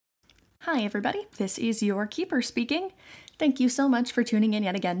Hi everybody, this is your Keeper speaking. Thank you so much for tuning in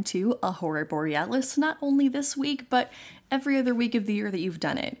yet again to Aurora Borealis, not only this week, but every other week of the year that you've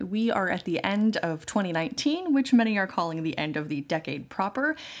done it. We are at the end of 2019, which many are calling the end of the decade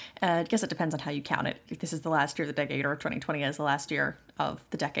proper. I guess it depends on how you count it, if this is the last year of the decade or 2020 is the last year of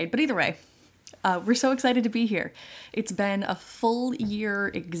the decade, but either way. We're so excited to be here. It's been a full year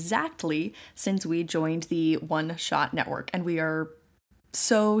exactly since we joined the One Shot Network, and we are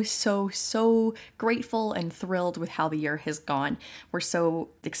so grateful and thrilled with how the year has gone. We're so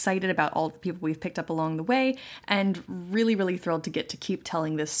excited about all the people we've picked up along the way, and really thrilled to get to keep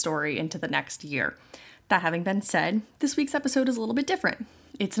telling this story into the next year. That having been said, this week's episode is a little bit different.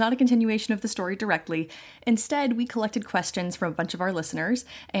 It's not a continuation of the story directly. Instead, we collected questions from a bunch of our listeners,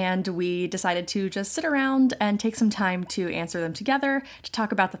 and we decided to just sit around and take some time to answer them together, to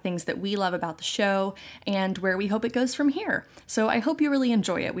talk about the things that we love about the show, and where we hope it goes from here. So I hope you really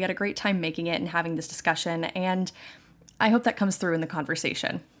enjoy it. We had a great time making it and having this discussion, and I hope that comes through in the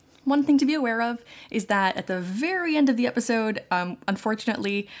conversation. One thing to be aware of is that at the very end of the episode,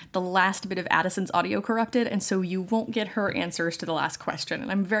 unfortunately, the last bit of Addison's audio corrupted, and so you won't get her answers to the last question.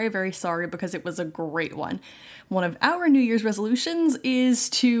 And I'm very sorry because it was a great one. One of our New Year's resolutions is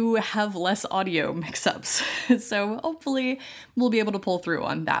to have less audio mix-ups. So hopefully we'll be able to pull through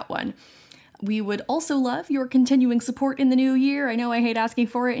on that one. We would also love your continuing support in the new year. I know I hate asking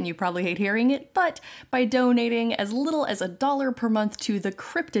for it, and you probably hate hearing it, but by donating as little as $1 per month to the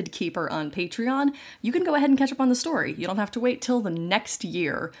Cryptid Keeper on Patreon, you can go ahead and catch up on the story. You don't have to wait till the next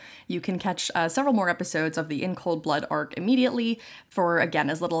year. You can catch several more episodes of the In Cold Blood arc immediately for,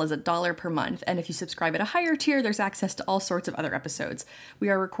 again, as little as $1 per month. And if you subscribe at a higher tier, there's access to all sorts of other episodes. We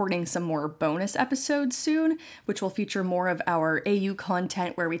are recording some more bonus episodes soon, which will feature more of our AU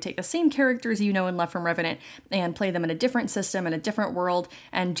content where we take the same characters you know and love from Revenant and play them in a different system, in a different world,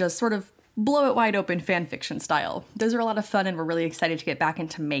 and just sort of blow it wide open fanfiction style. Those are a lot of fun, and we're really excited to get back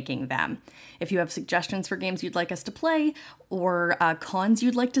into making them. If you have suggestions for games you'd like us to play, or cons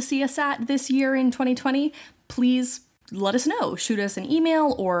you'd like to see us at this year in 2020, please let us know. Shoot us an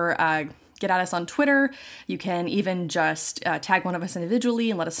email or get at us on Twitter. You can even just tag one of us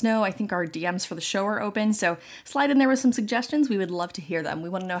individually and let us know. I think our DMs for the show are open, so slide in there with some suggestions. We would love to hear them. We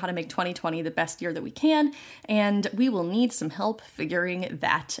want to know how to make 2020 the best year that we can, and we will need some help figuring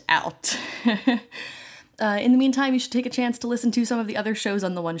that out. In the meantime, you should take a chance to listen to some of the other shows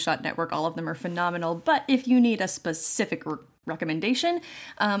on the One Shot Network. All of them are phenomenal, but if you need a specific recommendation,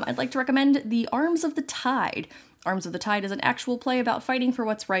 I'd like to recommend The Arms of the Tide. Arms of the Tide is an actual play about fighting for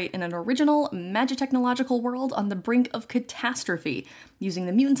what's right in an original, magitechnological world on the brink of catastrophe, using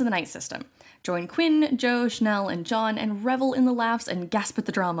the Mutants of the Night system. Join Quinn, Joe, Chanel, and John and revel in the laughs and gasp at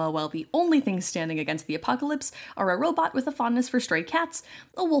the drama while the only things standing against the apocalypse are a robot with a fondness for stray cats,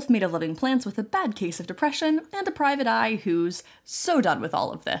 a wolf made of living plants with a bad case of depression, and a private eye who's so done with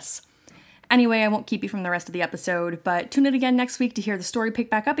all of this. Anyway, I won't keep you from the rest of the episode, but tune in again next week to hear the story pick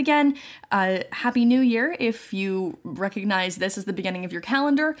back up again. Happy New Year if you recognize this as the beginning of your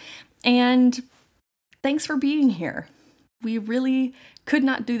calendar, and thanks for being here. We really could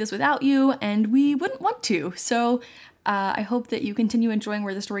not do this without you, and we wouldn't want to, so I hope that you continue enjoying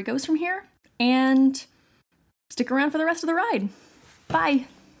where the story goes from here, and stick around for the rest of the ride. Bye!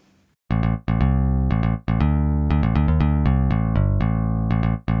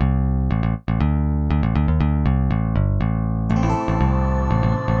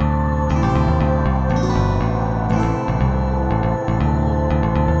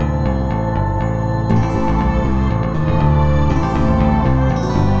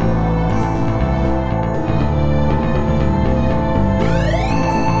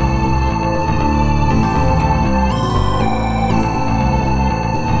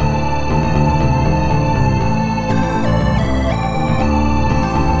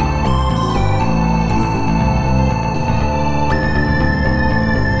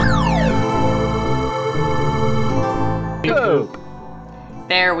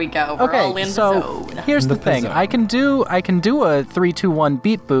 There we go. We're all in the zone. Here's the thing. I can do a 3 2 1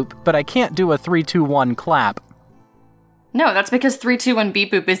 beat boop, but I can't do a 3 2 1 clap. No, that's because 3 2 1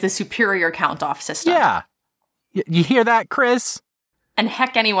 beat boop is the superior count off system. Yeah. You hear that, Chris? And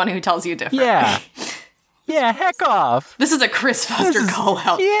heck anyone who tells you different. Yeah. Yeah, heck off. This is a Chris Foster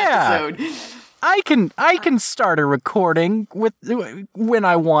call-out episode. I can start a recording when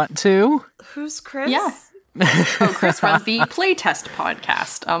I want to. Who's Chris? Yeah. Chris runs the Playtest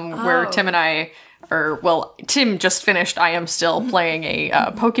podcast, where Tim and I Tim just finished I Am Still playing a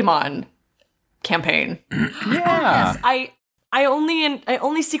Pokemon campaign. Yeah. Yes, I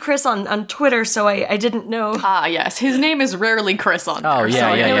only see Chris on Twitter, so I didn't know. Ah, yes. His name is rarely Chris on there. Oh, yeah, so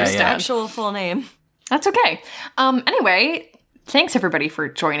I yeah, know yeah, his yeah. Actual full name. That's okay. Anyway, thanks everybody for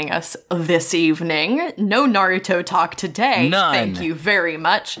joining us this evening. No Naruto talk today. None. Thank you very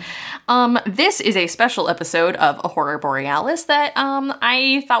much. This is a special episode of Horror Borealis that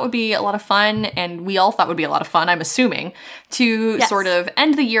I thought would be a lot of fun, and we all thought would be a lot of fun, I'm assuming, to sort of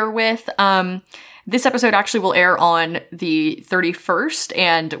end the year with. This episode actually will air on the 31st,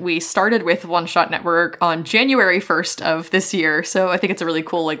 and we started with One Shot Network on January 1st of this year, so I think it's a really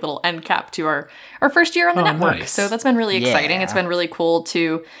cool little end cap to our first year on the network. Nice. So that's been really exciting. Yeah. It's been really cool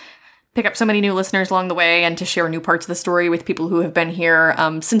to pick up so many new listeners along the way and to share new parts of the story with people who have been here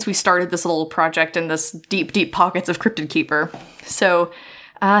since we started this little project in this deep, deep pockets of Cryptid Keeper. So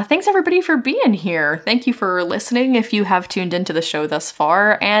thanks everybody for being here. Thank you for listening if you have tuned into the show thus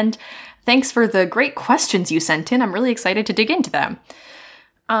far, and thanks for the great questions you sent in. I'm really excited to dig into them.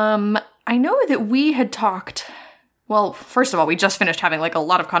 I know that we had talked... Well, first of all, we just finished having a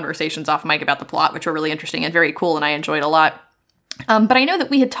lot of conversations off mic about the plot, which were really interesting and very cool, and I enjoyed a lot. But I know that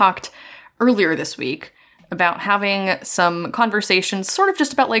we had talked earlier this week about having some conversations sort of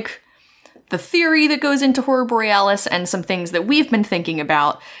just about, the theory that goes into Horror Borealis and some things that we've been thinking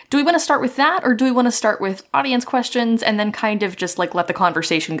about. Do we want to start with that, or do we want to start with audience questions and then kind of just, let the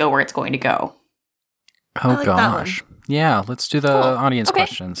conversation go where it's going to go? Oh, like that gosh. Yeah, let's do the audience Okay.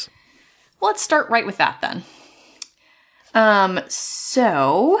 questions. Well, let's start right with that then.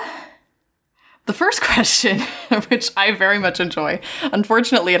 So the first question, which I very much enjoy,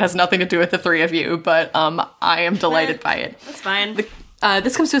 unfortunately it has nothing to do with the three of you, but I am delighted by it. That's fine.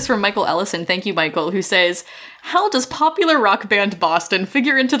 This comes to us from Michael Ellison. Thank you, Michael, who says, how does popular rock band Boston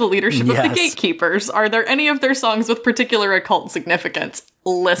figure into the leadership of the Yes. Gatekeepers? Are there any of their songs with particular occult significance?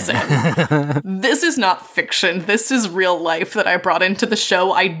 Listen, this is not fiction. This is real life that I brought into the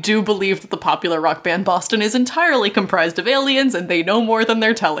show. I do believe that the popular rock band Boston is entirely comprised of aliens, and they know more than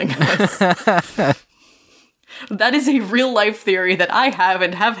they're telling us. That is a real life theory that I have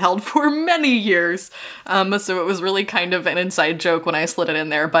and have held for many years. So it was really kind of an inside joke when I slid it in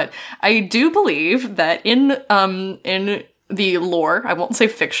there. But I do believe that in the lore, I won't say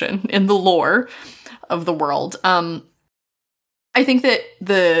fiction, in the lore of the world, I think that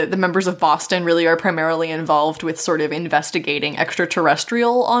the members of Boston really are primarily involved with sort of investigating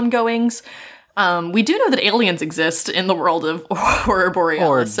extraterrestrial ongoings. We do know that aliens exist in the world of Horror Or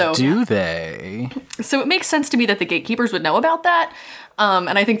Borealis. do they? So it makes sense to me that the Gatekeepers would know about that.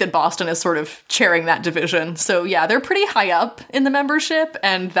 And I think that Boston is sort of chairing that division. So yeah, they're pretty high up in the membership,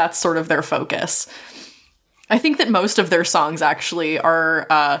 and that's sort of their focus. I think that most of their songs actually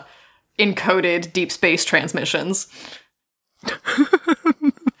are encoded deep space transmissions.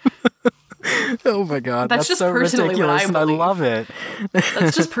 Oh my god, That's that's just so personally what I ridiculous, and I believe. love it.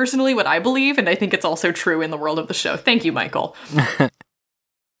 That's just personally what I believe, and I think it's also true in the world of the show. Thank you, Michael.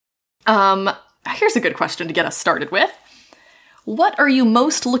 Here's a good question to get us started with. What are you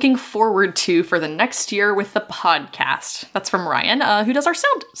most looking forward to for the next year with the podcast? That's from Ryan, who does our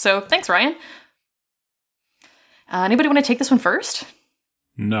sound. So thanks, Ryan. Anybody want to take this one first?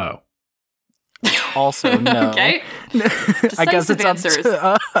 No. Also, no. Okay. I guess it's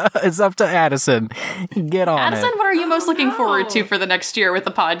it's up to Addison. Get on Addison, it. what are you most looking no. forward to for the next year with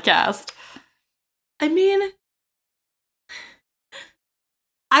the podcast? I mean,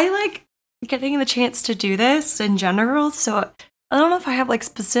 I like getting the chance to do this in general, so I don't know if I have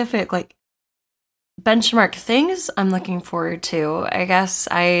specific benchmark things I'm looking forward to. I guess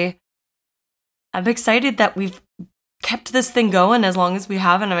I'm excited that we've kept this thing going as long as we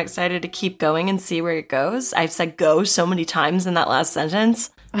have, and I'm excited to keep going and see where it goes. I've said go so many times in that last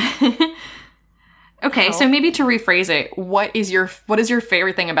sentence. Okay, so maybe to rephrase it, what is your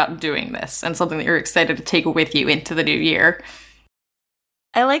favorite thing about doing this, and something that you're excited to take with you into the new year?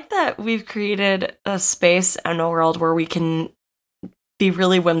 I like that we've created a space and a world where we can be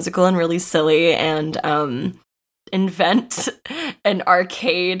really whimsical and really silly and invent an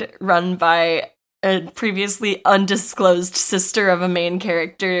arcade run by a previously undisclosed sister of a main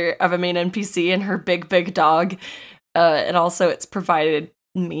character, of a main NPC, and her big, big dog. And also it's provided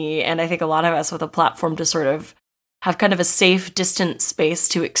me, and I think a lot of us, with a platform to sort of have kind of a safe, distant space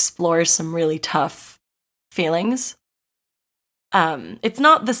to explore some really tough feelings. It's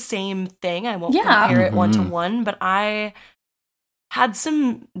not the same thing. I won't compare it one-to-one, but I had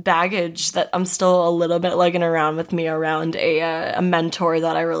some baggage that I'm still a little bit lugging around with me around a mentor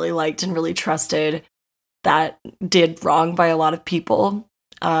that I really liked and really trusted that did wrong by a lot of people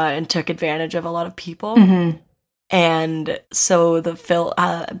and took advantage of a lot of people. Mm-hmm. And so the Phil,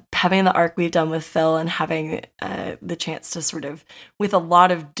 having the arc we've done with Phil and having the chance to sort of, with a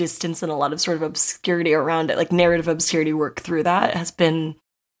lot of distance and a lot of sort of obscurity around it, like narrative obscurity, work through that has been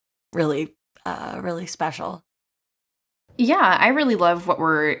really, really special. Yeah, I really love what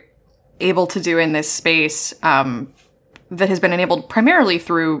we're able to do in this space that has been enabled primarily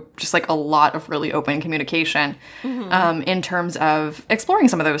through just like a lot of really open communication in terms of exploring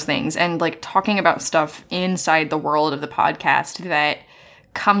some of those things and like talking about stuff inside the world of the podcast that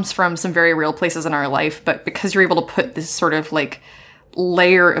comes from some very real places in our life. But because you're able to put this sort of like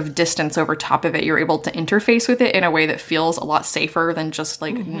layer of distance over top of it, you're able to interface with it in a way that feels a lot safer than just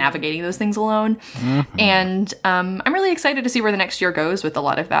like navigating those things alone. And I'm really excited to see where the next year goes with a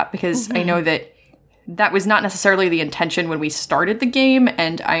lot of that, because I know that was not necessarily the intention when we started the game,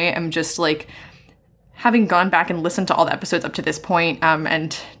 and I am just like, having gone back and listened to all the episodes up to this point,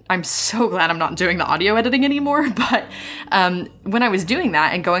 and I'm so glad I'm not doing the audio editing anymore, but when I was doing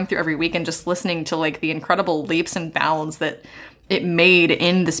that and going through every week and just listening to like the incredible leaps and bounds that it made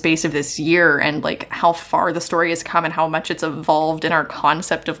in the space of this year, and like how far the story has come and how much it's evolved in our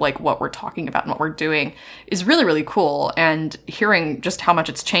concept of like what we're talking about and what we're doing, is really, really cool. And hearing just how much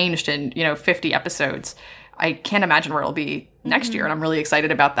it's changed in, 50 episodes, I can't imagine where it'll be next year. And I'm really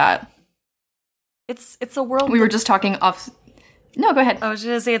excited about that. It's a world. We were just talking off. No, go ahead. I was just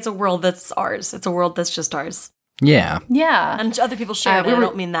gonna say it's a world that's ours. It's a world that's just ours. Yeah. Yeah. And other people share it. I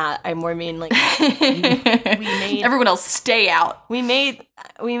don't mean that. I more mean like we made everyone else stay out. We made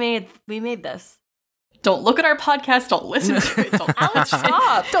this. Don't look at our podcast. Don't listen to it. Alex,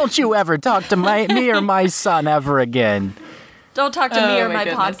 stop. Don't you ever talk to me or my son ever again. Don't talk to me or my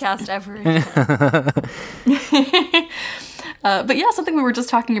podcast ever again. But yeah, something we were just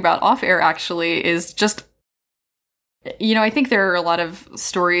talking about off air actually is just, I think there are a lot of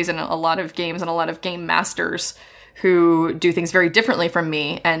stories and a lot of games and a lot of game masters who do things very differently from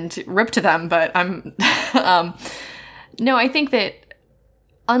me, and rip to them. But I'm, no, I think that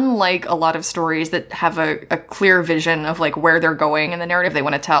unlike a lot of stories that have a clear vision of like where they're going and the narrative they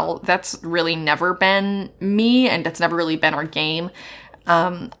want to tell, that's really never been me, and that's never really been our game.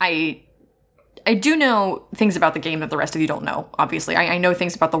 I do know things about the game that the rest of you don't know, obviously. I know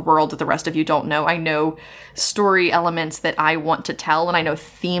things about the world that the rest of you don't know. I know story elements that I want to tell, and I know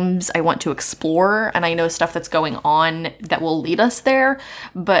themes I want to explore, and I know stuff that's going on that will lead us there.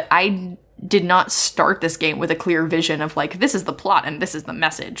 But I did not start this game with a clear vision of like, this is the plot and this is the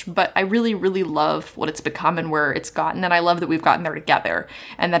message. But I really, really love what it's become and where it's gotten. And I love that we've gotten there together,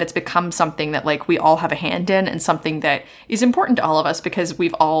 and that it's become something that like we all have a hand in, and something that is important to all of us because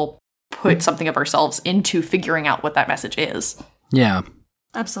we've all put something of ourselves into figuring out what that message is. Yeah.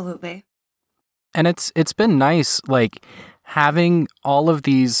 Absolutely. And it's been nice, like, having all of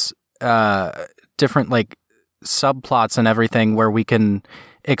these different, like, subplots and everything where we can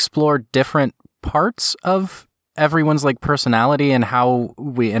explore different parts of everyone's, like, personality and how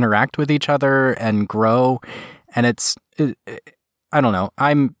we interact with each other and grow. And I don't know.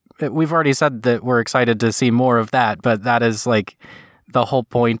 We've already said that we're excited to see more of that, but that is, like, the whole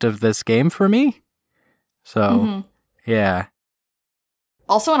point of this game for me. So, yeah.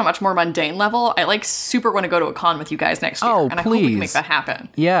 Also, on a much more mundane level, I like super want to go to a con with you guys next year. Oh, and please. I hope we can make that happen.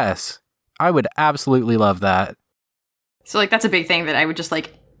 Yes. I would absolutely love that. So, like, that's a big thing that I would just,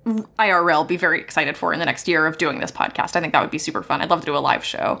 like, IRL be very excited for in the next year of doing this podcast. I think that would be super fun. I'd love to do a live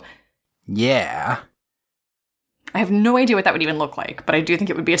show. Yeah. I have no idea what that would even look like, but I do think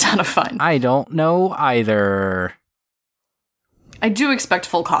it would be a ton of fun. I don't know either. I do expect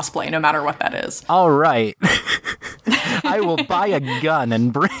full cosplay, no matter what that is. All right. I will buy a gun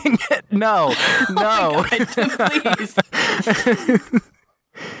and bring it. No. Oh my God, please.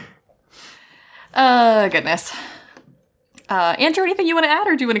 Goodness. Andrew, anything you want to add,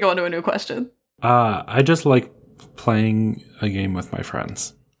 or do you want to go into a new question? I just like playing a game with my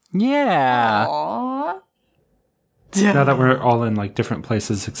friends. Yeah. Aww. Now that we're all in like different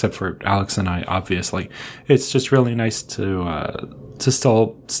places, except for Alex and I, obviously, it's just really nice to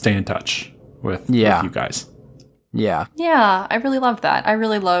still stay in touch with you guys. Yeah. Yeah, I really love that. I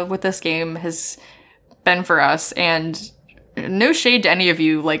really love what this game has been for us, and no shade to any of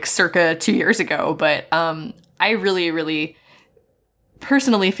you, like circa 2 years ago, but I really, really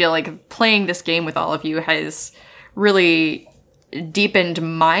personally feel like playing this game with all of you has really deepened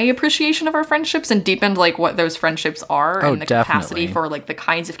my appreciation of our friendships, and deepened like what those friendships are, and the capacity for like the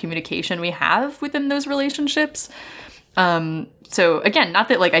kinds of communication we have within those relationships. So again, not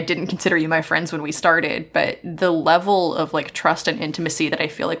that like I didn't consider you my friends when we started, but the level of like trust and intimacy that I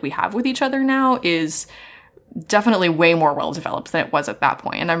feel like we have with each other now is definitely way more well developed than it was at that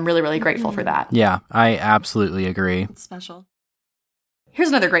point, and I'm really, really grateful for that. Yeah, I absolutely agree. It's special. Here's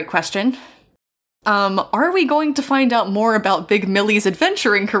another great question. Are we going to find out more about Big Millie's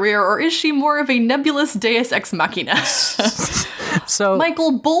adventuring career, or is she more of a nebulous deus ex machina? So,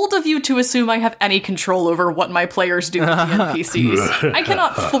 Michael, bold of you to assume I have any control over what my players do with the NPCs. I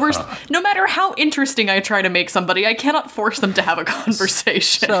cannot force, no matter how interesting I try to make somebody, I cannot force them to have a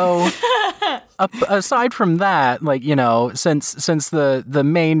conversation. So, aside from that, like, you know, since the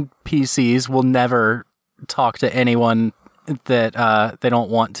main PCs will never talk to anyone that they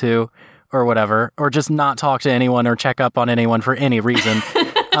don't want to, or whatever, or just not talk to anyone or check up on anyone for any reason.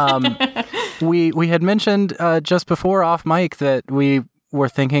 We had mentioned just before off mic that we were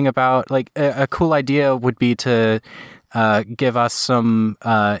thinking about, like, a cool idea would be to give us some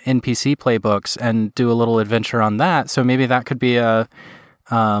NPC playbooks and do a little adventure on that. So maybe that could be a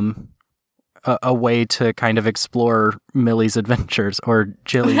way to kind of explore Millie's adventures, or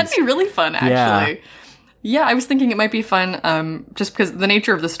Jilly's. That'd be really fun, actually. Yeah, I was thinking it might be fun, just because the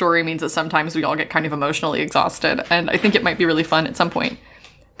nature of the story means that sometimes we all get kind of emotionally exhausted, and I think it might be really fun at some point.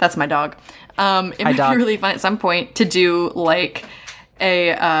 That's my dog. It might be really fun at some point to do, like,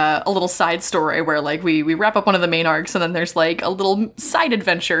 a little side story where, like, we wrap up one of the main arcs, and then there's, like, a little side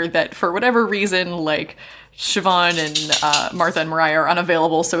adventure that, for whatever reason, like, Siobhan and Martha and Mariah are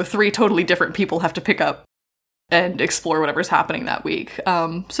unavailable, so 3 totally different people have to pick up and explore whatever's happening that week. So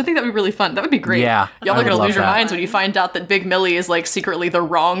I think that would be really fun. That would be great. Yeah, y'all are going to lose your minds when you find out that Big Millie is, like, secretly the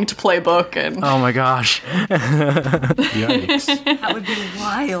wronged playbook. And oh my gosh. Yikes. That would be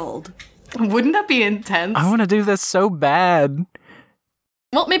wild. Wouldn't that be intense? I want to do this so bad.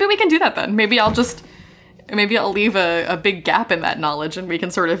 Well, maybe we can do that then. Maybe I'll leave a big gap in that knowledge, and we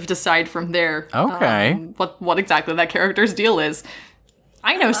can sort of decide from there. Okay. What exactly that character's deal is.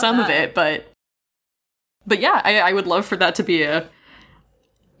 I know some of it, but yeah, I would love for that to be a,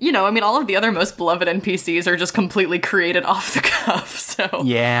 you know, I mean, all of the other most beloved NPCs are just completely created off the cuff, so.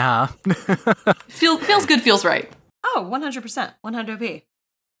 Yeah. Feels good, feels right. Oh, 100%. 100p.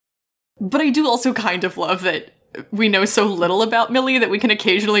 But I do also kind of love that we know so little about Millie that we can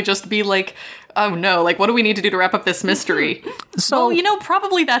occasionally just be like, oh no, like, what do we need to do to wrap up this mystery? So, well, you know,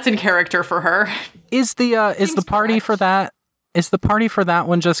 probably that's in character for her. Is the party correct for that? Is the party for that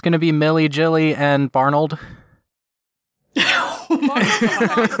one just going to be Millie, Jilly, and Barnold?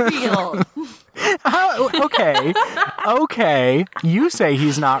 Real. Okay. You say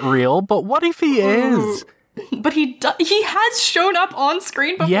he's not real, but what if he is? But he has shown up on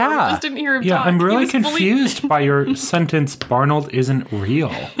screen before. Yeah. We just didn't hear him Yeah, talk. I'm really confused by your sentence, Barnold isn't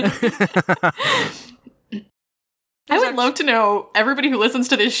real. I would love to know, everybody who listens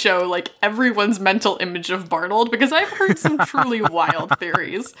to this show, like, everyone's mental image of Barnold, because I've heard some truly wild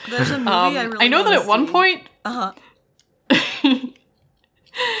theories. There's a movie I know that at one point...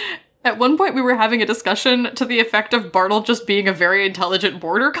 At one point, we were having a discussion to the effect of Barnold just being a very intelligent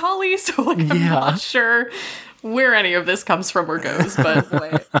border collie, so, like, I'm not sure where any of this comes from or goes,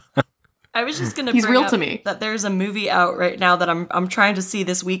 but... I was just gonna He's bring real up to me. that there's a movie out right now that I'm trying to see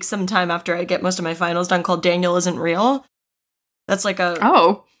this week sometime after I get most of my finals done, called Daniel Isn't Real. That's like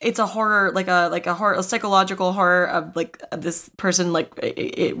it's a horror, like a psychological horror of, like, this person, like,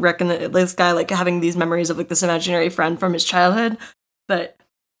 this guy, like, having these memories of, like, this imaginary friend from his childhood. But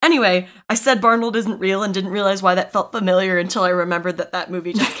anyway, I said Barnold isn't real and didn't realize why that felt familiar until I remembered that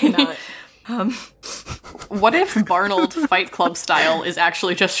movie just came out. What if Barnold Fight Club style is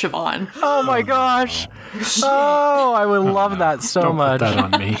actually just Siobhan? Oh my gosh! Oh, I would love that so much. Don't put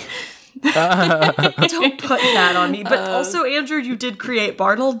that on me. Don't put that on me. But also, Andrew, you did create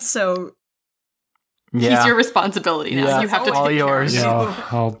Barnold, so he's your responsibility now. Yeah, you have to all take yours. care of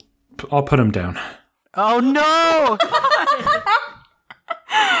Yeah, I'll put him down. Oh no!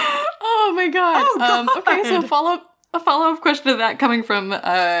 Oh my god. Oh, God. Okay, so a follow-up question to that coming from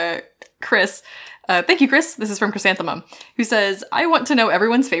Chris. Thank you, Chris. This is from Chrysanthemum, who says, I want to know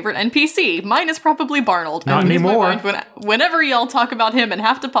everyone's favorite NPC. Mine is probably Barnold. Not anymore. Whenever y'all talk about him and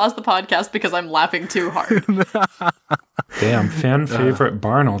have to pause the podcast because I'm laughing too hard. Damn, fan favorite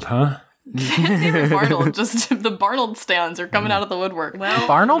Barnold, huh? Favorite Barnold. Just the Barnold stands are coming out of the woodwork. well,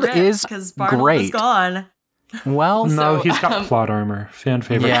 Barnold is because Barnold great. is gone. Well, No, he's got plot armor. Fan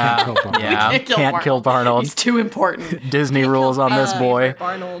favorite can't kill Barnold. Yeah, can't kill Barnold. He's too important. Disney rules on this boy.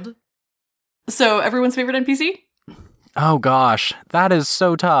 Barnold. So, everyone's favorite NPC? Oh gosh, that is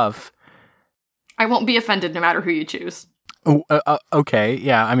so tough. I won't be offended no matter who you choose. Okay,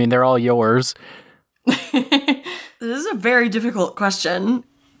 yeah, I mean, they're all yours. This is a very difficult question.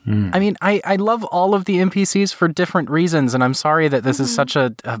 I mean, I love all of the NPCs for different reasons, and I'm sorry that this is such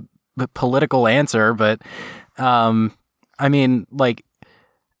a political answer, but I mean, like,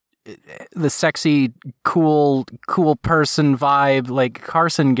 the sexy, cool person vibe like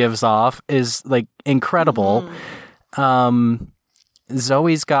Carson gives off is like incredible.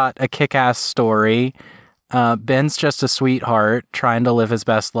 Zoe's got a kick-ass story. Ben's just a sweetheart trying to live his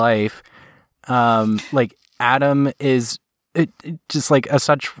best life. Like Adam is just like a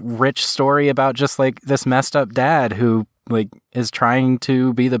such rich story about just like this messed up dad who like is trying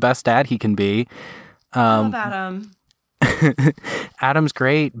to be the best dad he can be. I love Adam. Adam's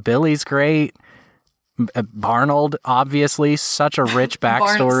great. Billy's great. Barnold, obviously, such a rich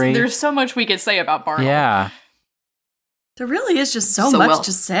backstory. There's so much we could say about Barnold. Yeah. There really is just so much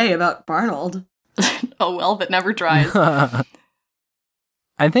to say about Barnold. Oh, well, that never dries. I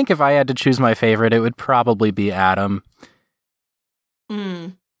think if I had to choose my favorite, it would probably be Adam.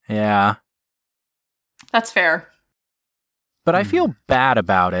 Yeah. That's fair. But I feel bad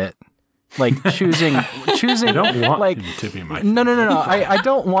about it. Like choosing. I don't want like him to be my no. I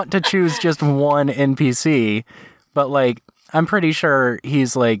don't want to choose just one NPC, but like I'm pretty sure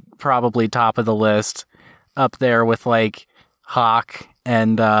he's like probably top of the list, up there with like Hawk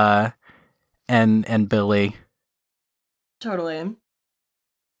and Billy. Totally.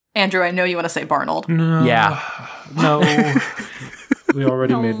 Andrew, I know you want to say Barnold. No. Yeah. No. We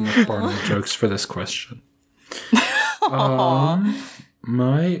already made enough Barnold jokes for this question.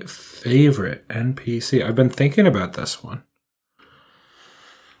 My favorite NPC. I've been thinking about this one.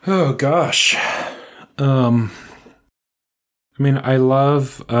 Oh gosh. I mean, I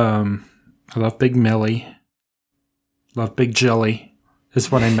love Big Millie. Love Big Jilly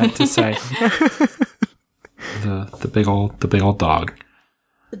is what I meant to say. the big old dog.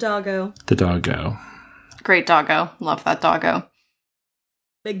 The doggo. The doggo. Great doggo. Love that doggo.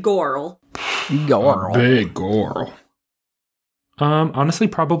 Big Gorl. Big Gorl. Honestly,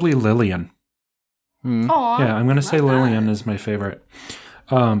 probably Lillian. Aww. Yeah, I'm going to say Lillian is my favorite.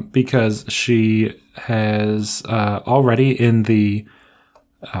 Because she has already in the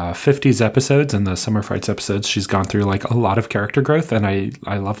 50s episodes and the Summer Frights episodes, she's gone through like a lot of character growth, and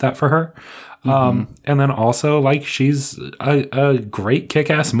I love that for her. And then also like she's a great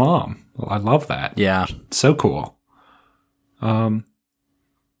kick-ass mom. I love that. Yeah. So cool.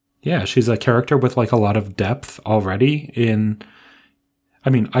 Yeah, she's a character with like a lot of depth already I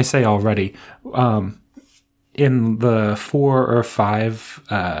mean, I say already, in the 4 or 5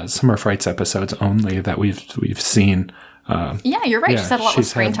 Summer Frights episodes only that we've seen. Yeah, you're right. Yeah, she's had a lot more she's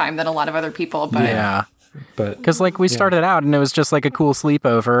screen time than a lot of other people. But Yeah. But Because like we started out and it was just like a cool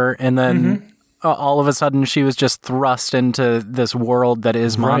sleepover, and then all of a sudden she was just thrust into this world that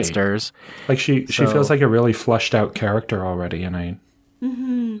is monsters. like she feels like a really fleshed out character already, and I.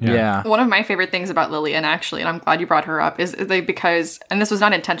 Yeah. one of my favorite things about Lillian, actually, and I'm glad you brought her up, is because, and this was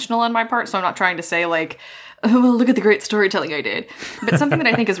not intentional on my part, so I'm not trying to say like, oh, well, look at the great storytelling I did. But something that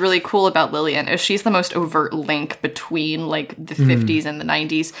I think is really cool about Lillian is she's the most overt link between like the 50s and the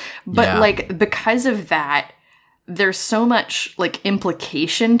 90s. But like, because of that, there's so much like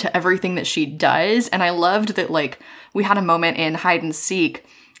implication to everything that she does. And I loved that like we had a moment in Hide and Seek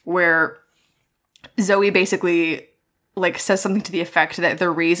where Zoe basically like says something to the effect that the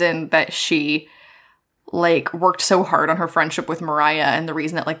reason that she like worked so hard on her friendship with Mariah, and the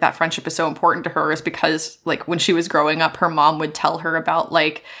reason that like that friendship is so important to her, is because like when she was growing up, her mom would tell her about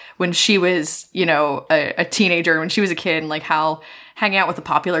like when she was, you know, a teenager, when she was a kid, and like how hanging out with the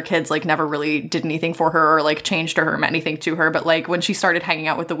popular kids like never really did anything for her or like changed her or meant anything to her. But like when she started hanging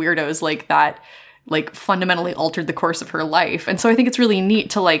out with the weirdos, like that like fundamentally altered the course of her life. And so I think it's really neat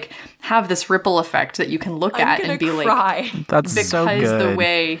to like have this ripple effect that you can look at and be like, That's so good.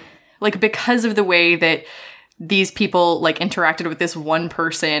 because of the way that these people like interacted with this one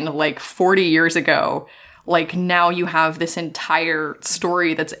person like 40 years ago, like now you have this entire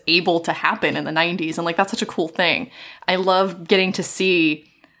story that's able to happen in the 90s. And like, that's such a cool thing. I love getting to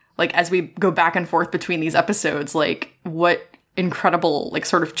see, like, as we go back and forth between these episodes, like what incredible like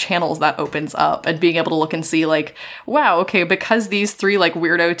sort of channels that opens up, and being able to look and see like, wow, okay, because these 3 like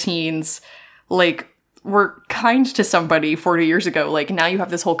weirdo teens like were kind to somebody 40 years ago, like now you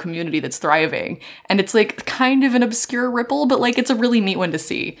have this whole community that's thriving. And it's like kind of an obscure ripple, but like it's a really neat one to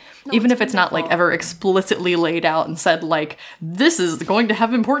see. Even if it's not like ever explicitly laid out and said like, this is going to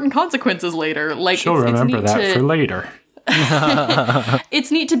have important consequences later. Like She'll remember that for later.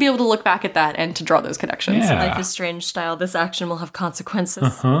 It's neat to be able to look back at that and to draw those connections. Yeah. Life is Strange style. This action will have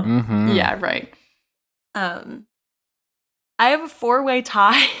consequences. Yeah, right. I have a 4-way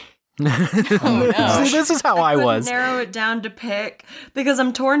tie. Oh, no. See, this is how I was. Narrow it down to pick because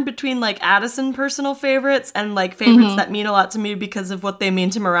I'm torn between like Addison personal favorites and like favorites that mean a lot to me because of what they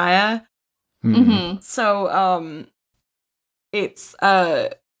mean to Mariah. So, it's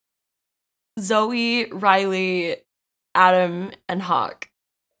Zoe, Riley, Adam, and Hawk.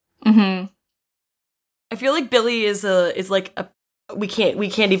 Mm-hmm. I feel like Billy is like a we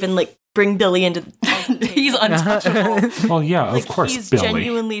can't even like bring Billy into the He's untouchable. Well, yeah, like, of course, he's Billy.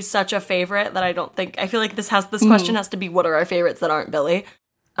 genuinely such a favorite that I feel like this question has to be what are our favorites that aren't Billy.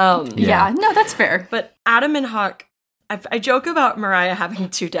 Yeah, no, that's fair. But Adam and Hawk, I joke about Mariah having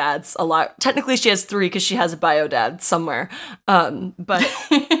 2 dads a lot. Technically, she has 3 because she has a bio dad somewhere. But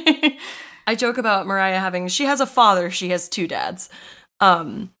I joke about Mariah she has a father, she has 2 dads.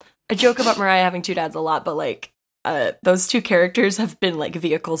 I joke about Mariah having 2 dads a lot, but like those 2 characters have been like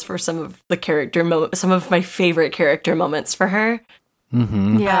vehicles for some of the some of my favorite character moments for her.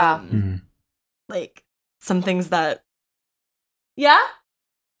 Mm-hmm. Yeah. Like some things that, yeah.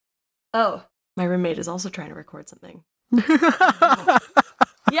 Oh, my roommate is also trying to record something.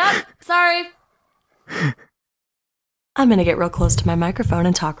 Yep, sorry. I'm gonna get real close to my microphone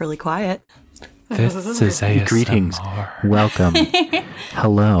and talk really quiet. This is ASMR. Greetings. Welcome.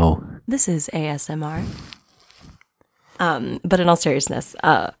 Hello. This is ASMR. But in all seriousness,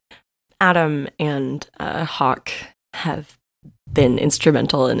 Adam and Hawk have been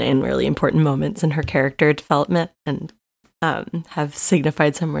instrumental in really important moments in her character development and have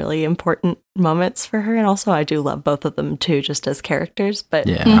signified some really important moments for her. And also I do love both of them too, just as characters, but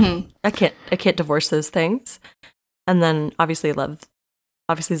Yeah. I can't divorce those things. And then obviously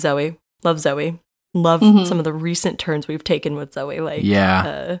Zoe. Love Zoe. Love some of the recent turns we've taken with Zoe. Like,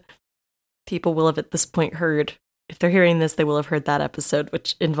 Yeah. People will have at this point heard, if they're hearing this, they will have heard that episode,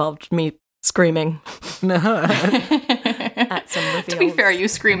 which involved me screaming at some reveals. To be fair, you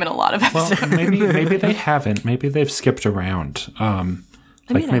scream in a lot of Well, episodes. maybe they haven't. Maybe they've skipped around.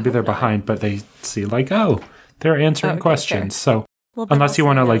 Maybe they're behind, but they see like, oh, they're answering okay, questions. fair. So Well, then unless you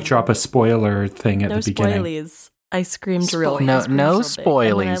I'll want to say, like drop a spoiler thing at no the beginning. spoilies. I screamed real. No- I screamed no real big. And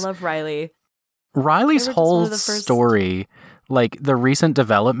then I spoilies. love Riley. Riley's They were just one whole of the first- story, like the recent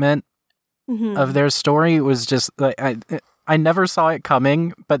development Mhm. of their story was just like I never saw it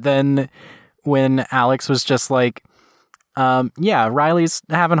coming, but then when Alex was just like, yeah, Riley's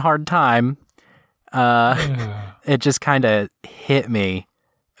having a hard time, it just kind of hit me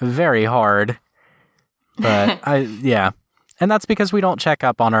very hard. But and that's because we don't check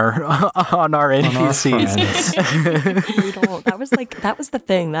up on our NPCs. We don't. That was the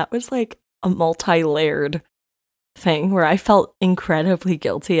thing. That was like a multi-layered thing where I felt incredibly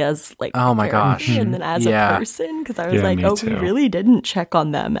guilty as like Oh a my character gosh. and then as Yeah. a person because I was Yeah, like, me oh, too. we really didn't check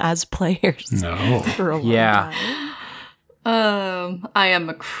on them as players No. for a long Yeah. time. I am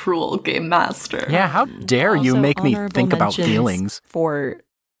a cruel game master. Yeah, how dare you Also, make me honorable think about mentions feelings? For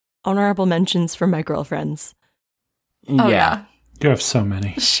honorable mentions for my girlfriends. Oh, yeah. You have so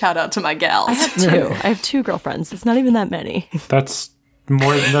many. Shout out to my gals. I have 2. I have 2 girlfriends. It's not even that many. That's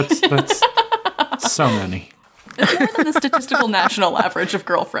more. That's so many. It's more than the statistical national average of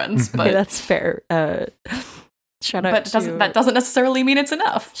girlfriends, Okay, but that's fair. Shout out to that doesn't necessarily mean it's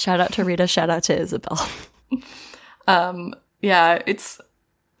enough. shout out to Rita. Shout out to Isabel. Yeah, it's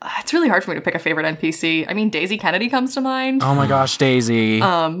really hard for me to pick a favorite NPC. I mean, Daisy Kennedy comes to mind. Oh my gosh, Daisy.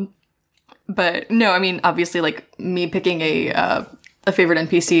 But no, I mean, obviously, like, me picking a favorite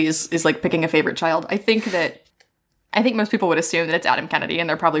NPC is like picking a favorite child. I think most people would assume that it's Adam Kennedy, and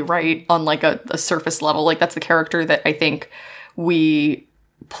they're probably right on, like, a surface level. Like, that's the character that I think we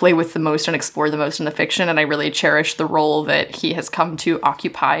play with the most and explore the most in the fiction, and I really cherish the role that he has come to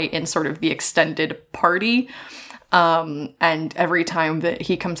occupy in sort of the extended party. And every time that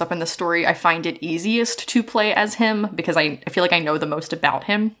he comes up in the story, I find it easiest to play as him because I feel like I know the most about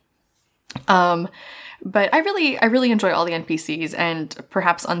him. But I really enjoy all the NPCs, and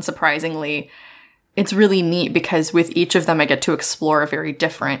perhaps unsurprisingly, it's really neat because with each of them I get to explore a very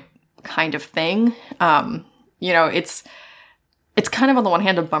different kind of thing. You know, it's kind of on the one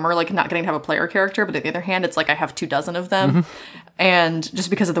hand a bummer, like not getting to have a player character, but on the other hand, it's like I have 24 of them. And just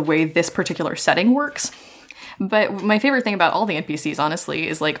because of the way this particular setting works. But my favorite thing about all the NPCs, honestly,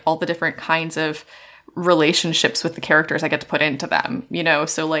 is like all the different kinds of relationships with the characters I get to put into them, you know?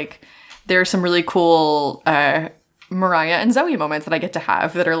 So like there are some really cool Mariah and Zoe moments that I get to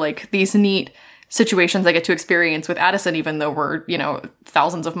have that are like these neat situations I get to experience with Addison, even though we're, you know,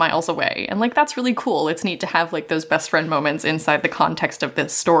 thousands of miles away. And like, that's really cool. It's neat to have like those best friend moments inside the context of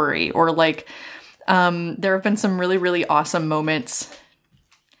this story. Or like, there have been some really, really awesome moments.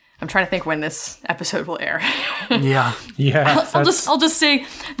 I'm trying to think when this episode will air. Yeah. I'll just say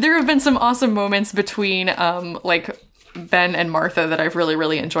there have been some awesome moments between like Ben and Martha that I've really,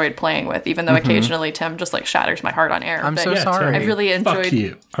 really enjoyed playing with, even though occasionally Tim just like shatters my heart on air. I'm But so sorry. I've really enjoyed. Fuck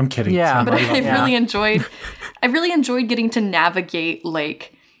you. I'm kidding. Yeah, Tim, but I love I've you. really enjoyed getting to navigate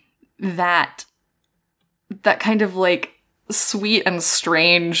like that kind of like sweet and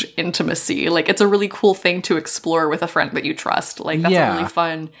strange intimacy. Like it's a really cool thing to explore with a friend that you trust. Like that's Yeah. a really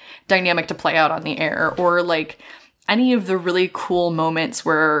fun dynamic to play out on the air. Or like any of the really cool moments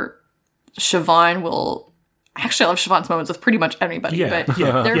where Siobhan will actually I love Siobhan's moments with pretty much anybody, Yeah, but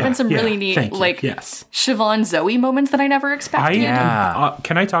yeah, there have yeah, been some yeah. really neat Thank you. like Yes. Siobhan Zoe moments that I never expected.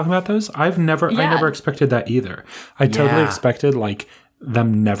 Can I talk about those? I Yeah. never expected that either. I totally Yeah. expected like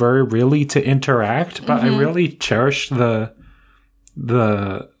them never really to interact, but I really cherished the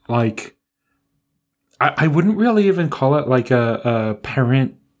like. I wouldn't really even call it like a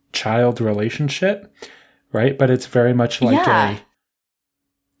parent-child relationship, right? But it's very much like Yeah.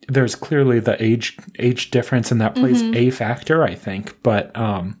 there's clearly the age difference, and that plays a factor, I think. But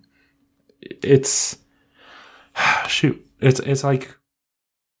it's shoot, it's like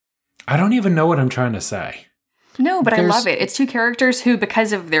I don't even know what I'm trying to say. No, but I There's- love it. It's two characters who,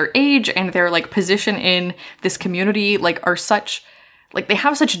 because of their age and their like position in this community, like are such like they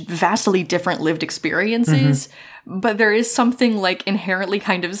have such vastly different lived experiences, but there is something like inherently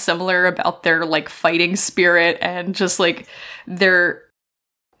kind of similar about their like fighting spirit and just like their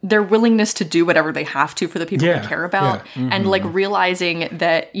willingness to do whatever they have to for the people Yeah, they care about, and like realizing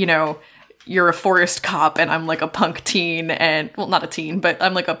that, you know, you're a forest cop and I'm like a punk teen, and well, not a teen, but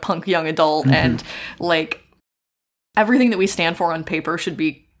I'm like a punk young adult, and like everything that we stand for on paper should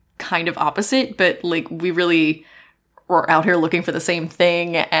be kind of opposite, but like we really were out here looking for the same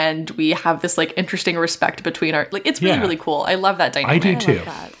thing, and we have this like interesting respect between our like it's really, Yeah. really cool. I love that I dynamic. do too.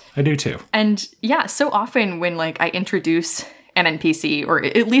 that. I do too. And yeah, so often when like I introduce an NPC, or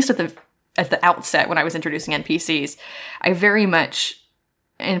at least at the outset when I was introducing NPCs, I very much,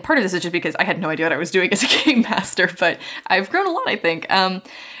 and part of this is just because I had no idea what I was doing as a game master, but I've grown a lot, I think.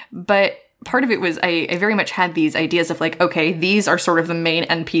 But part of it was I very much had these ideas of like, okay, these are sort of the main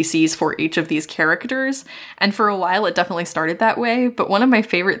NPCs for each of these characters. And for a while, it definitely started that way. But one of my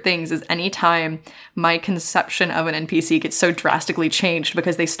favorite things is anytime my conception of an NPC gets so drastically changed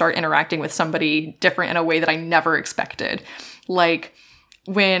because they start interacting with somebody different in a way that I never expected. Like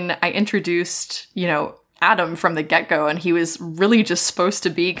when I introduced, you know, Adam from the get-go, and he was really just supposed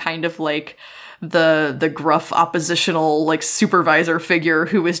to be kind of like the gruff oppositional like supervisor figure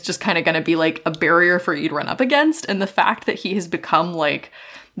who was just kind of going to be like a barrier for you to run up against, and the fact that he has become like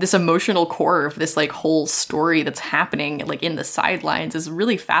this emotional core of this like whole story that's happening like in the sidelines is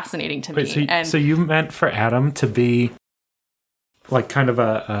really fascinating to me. Wait, so you meant for Adam to be like kind of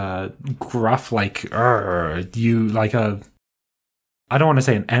a gruff, like you like a, I don't want to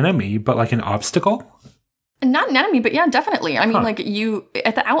say an enemy, but like an obstacle? Not an enemy, but yeah, definitely. I mean, Huh. like you,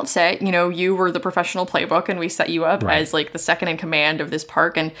 at the outset, you know, you were the professional playbook, and we set you up Right. as like the second in command of this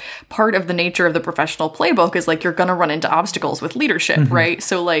park. And part of the nature of the professional playbook is like you're going to run into obstacles with leadership, right?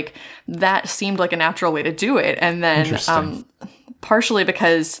 So like that seemed like a natural way to do it. And then Interesting. partially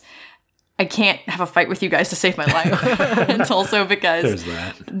because I can't have a fight with you guys to save my life. And also because There's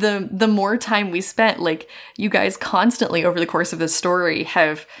that. the more time we spent, like you guys constantly over the course of this story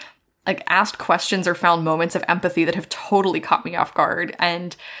have like asked questions or found moments of empathy that have totally caught me off guard.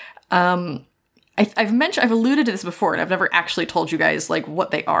 And I've alluded to this before, and I've never actually told you guys like what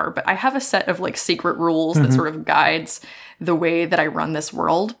they are, but I have a set of like secret rules that sort of guides the way that I run this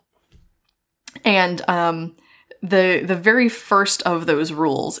world. And the very first of those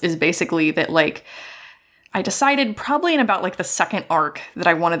rules is basically that like I decided probably in about like the second arc that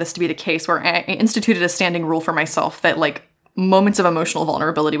I wanted this to be the case, where I instituted a standing rule for myself that like moments of emotional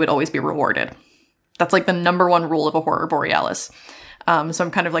vulnerability would always be rewarded. That's like the number one rule of a horror borealis. So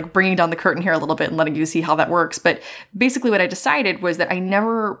I'm kind of like bringing down the curtain here a little bit and letting you see how that works. But basically what I decided was that I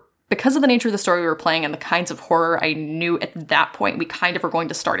never, because of the nature of the story we were playing and the kinds of horror I knew at that point we kind of were going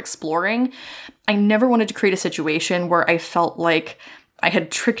to start exploring, I never wanted to create a situation where I felt like I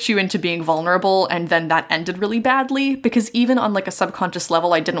had tricked you into being vulnerable and then that ended really badly, because even on like a subconscious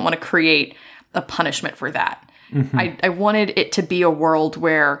level, I didn't want to create a punishment for that. I wanted it to be a world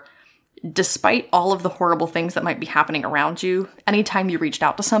where, despite all of the horrible things that might be happening around you, anytime you reached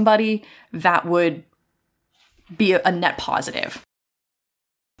out to somebody, that would be a net positive.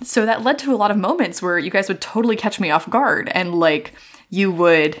 So that led to a lot of moments where you guys would totally catch me off guard, and like you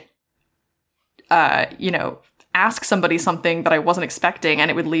would, you know, ask somebody something that I wasn't expecting and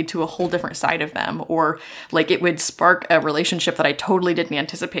it would lead to a whole different side of them, or like it would spark a relationship that I totally didn't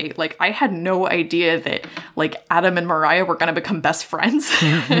anticipate. Like I had no idea that like Adam and Mariah were going to become best friends.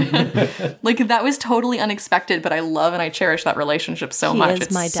 Like that was totally unexpected, but I love and I cherish that relationship so much.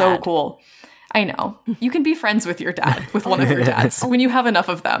 It's so cool. I know. You can be friends with your dad, with one of your dads, when you have enough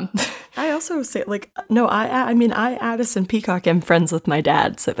of them. I also say, like, no, I mean, Addison Peacock am friends with my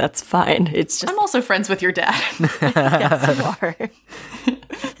dad, so that's fine. It's just... I'm also friends with your dad. Yes, you are.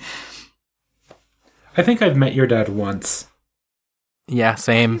 I think I've met your dad once. Yeah,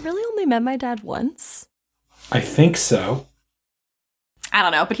 same. You really only met my dad once? I think so. I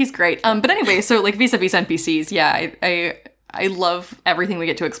don't know, but he's great. But anyway, so like vis-a-vis NPCs, yeah, I love everything we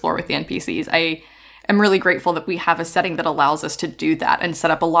get to explore with the NPCs. I am really grateful that we have a setting that allows us to do that and set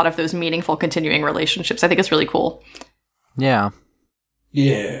up a lot of those meaningful continuing relationships. I think it's really cool. Yeah.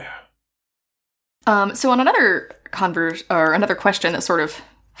 Yeah. So on another another question that sort of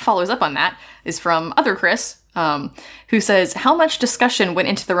follows up on that is from other Chris, who says, how much discussion went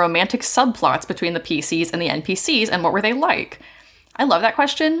into the romantic subplots between the PCs and the NPCs, and what were they like? I love that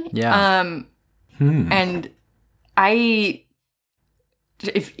question. Yeah. And I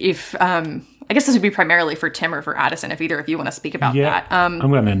guess this would be primarily for Tim or for Addison, if either of you want to speak about that. I'm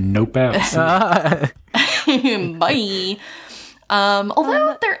going to nope out. Bye.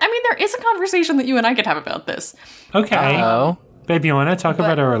 Although there is a conversation that you and I could have about this. Okay. Oh. Babe, you want to talk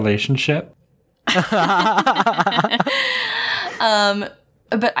about our relationship? But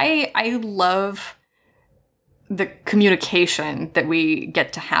I love the communication that we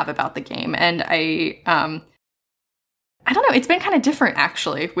get to have about the game, and I don't know, it's been kind of different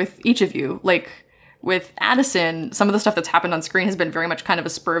actually with each of you. Like with Addison, some of the stuff that's happened on screen has been very much kind of a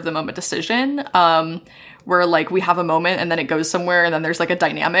spur of the moment decision, where like we have a moment and then it goes somewhere and then there's like a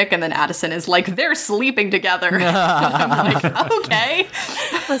dynamic and then Addison is like, they're sleeping together. And I'm like, okay.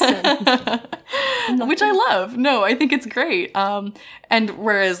 Listen. Which I love. No, I think it's great. And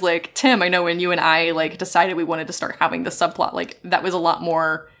whereas like Tim, I know when you and I like decided we wanted to start having the subplot, like that was a lot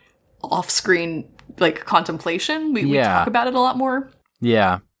more off-screen like contemplation. We talk about it a lot more.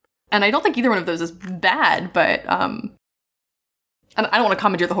 Yeah. And I don't think either one of those is bad, but I don't want to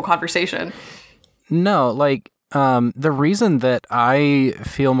commandeer the whole conversation. No, like the reason that I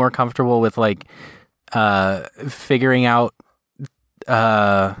feel more comfortable with like figuring out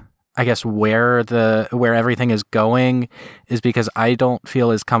I guess where everything is going is because I don't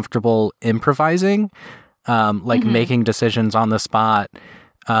feel as comfortable improvising, making decisions on the spot.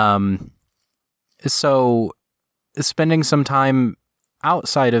 So spending some time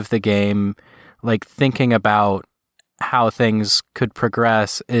outside of the game, like thinking about how things could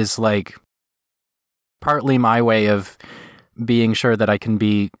progress is like partly my way of being sure that I can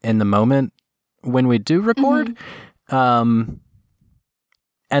be in the moment when we do record. And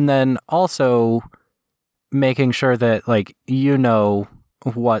then also making sure that like, you know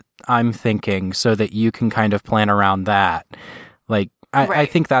what I'm thinking so that you can kind of plan around that. Like, I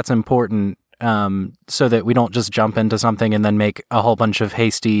think that's important. So that we don't just jump into something and then make a whole bunch of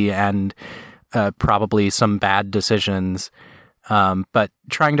hasty and probably some bad decisions. But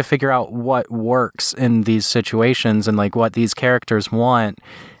trying to figure out what works in these situations and like what these characters want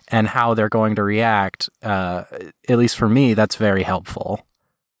and how they're going to react, at least for me, that's very helpful.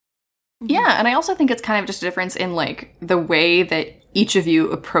 Yeah, and I also think it's kind of just a difference in like the way that each of you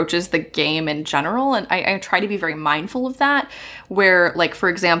approaches the game in general. And I try to be very mindful of that, where like, for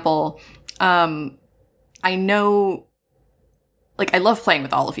example, I know, like, I love playing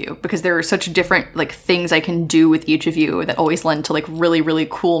with all of you because there are such different, like, things I can do with each of you that always lend to, like, really, really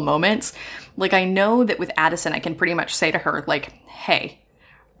cool moments. Like, I know that with Addison, I can pretty much say to her, like, hey,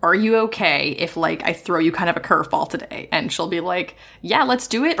 are you okay if, like, I throw you kind of a curveball today? And she'll be like, yeah, let's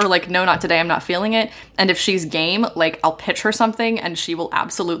do it. Or, like, no, not today, I'm not feeling it. And if she's game, like, I'll pitch her something and she will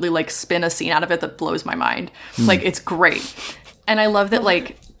absolutely, like, spin a scene out of it that blows my mind. Like, it's great. And I love that,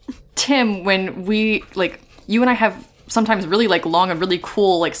 like, Tim, when we, like, you and I have sometimes really, like, long and really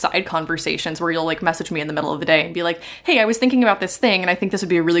cool, like, side conversations where you'll, like, message me in the middle of the day and be like, hey, I was thinking about this thing and I think this would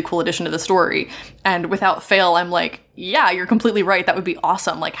be a really cool addition to the story. And without fail, I'm like, yeah, you're completely right. That would be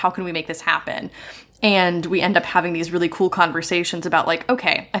awesome. Like, how can we make this happen? And we end up having these really cool conversations about, like,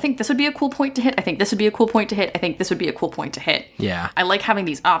 okay, I think this would be a cool point to hit. I think this would be a cool point to hit. I think this would be a cool point to hit. Yeah. I like having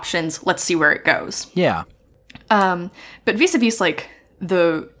these options. Let's see where it goes. Yeah. But vis-a-vis, like,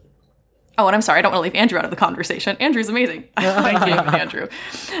 Oh, and I'm sorry, I don't want to leave Andrew out of the conversation. Andrew's amazing. I like playing with Andrew.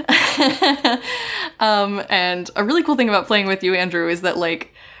 And a really cool thing about playing with you, Andrew, is that,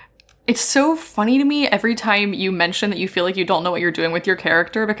 like, it's so funny to me every time you mention that you feel like you don't know what you're doing with your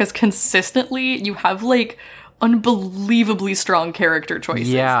character, because consistently you have, like, unbelievably strong character choices.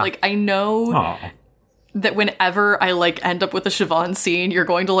 Yeah. Like, I know Aw. that whenever I like end up with a Siobhan scene, you're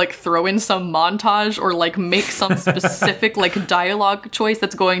going to like throw in some montage or like make some specific like dialogue choice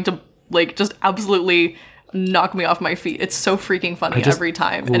that's going to like just absolutely knock me off my feet. It's so freaking funny every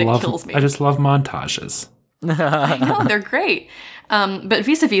time, and it kills me. I just love montages. I know, they're great. But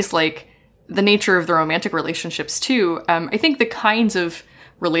vis-a-vis, like, the nature of the romantic relationships, too, I think the kinds of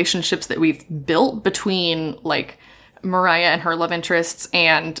relationships that we've built between, like, Mariah and her love interests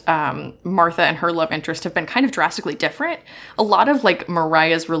and Martha and her love interest have been kind of drastically different. A lot of, like,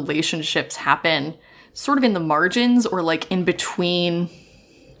 Mariah's relationships happen sort of in the margins or, like, in between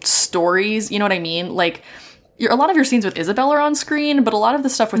stories, you know what I mean? Like, a lot of your scenes with Isabel are on screen, but a lot of the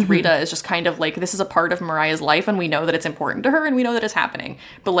stuff with Rita is just kind of like, this is a part of Mariah's life, and we know that it's important to her, and we know that it's happening.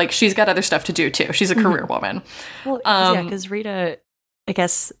 But, like, she's got other stuff to do, too. She's a career woman. Well, yeah, because Rita, I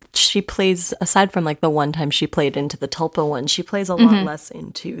guess she plays, aside from, like, the one time she played into the Tulpa one, she plays a lot less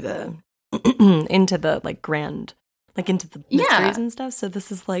into the, into the, like, grand, like, into the mysteries and stuff. So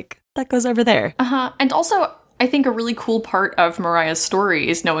this is, like, that goes over there. And also, I think a really cool part of Mariah's story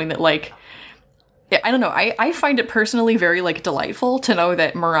is knowing that, like, I don't know, I find it personally very, like, delightful to know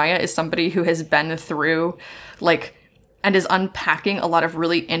that Mariah is somebody who has been through, like, and is unpacking a lot of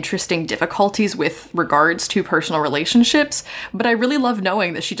really interesting difficulties with regards to personal relationships. But I really love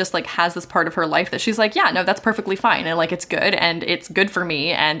knowing that she just, like, has this part of her life that she's like, yeah, no, that's perfectly fine. And, like, it's good, and it's good for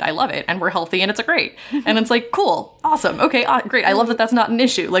me, and I love it, and we're healthy, and it's great. And it's like, cool, awesome, okay, great. I love that that's not an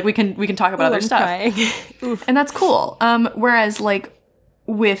issue. Like, we can talk about other stuff. And that's cool. Whereas, like,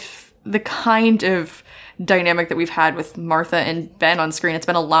 with the kind of dynamic that we've had with Martha and Ben on screen, it's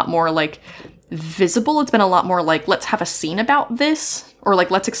been a lot more, like, visible. It's been a lot more like, let's have a scene about this, or like,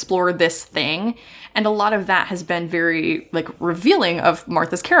 let's explore this thing. And a lot of that has been very, like, revealing of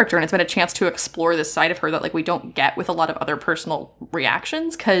Martha's character, and it's been a chance to explore this side of her that, like, we don't get with a lot of other personal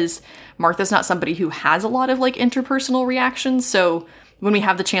reactions, because Martha's not somebody who has a lot of, like, interpersonal reactions, so when we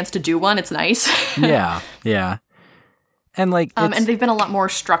have the chance to do one, it's nice. Yeah. And, like, and they've been a lot more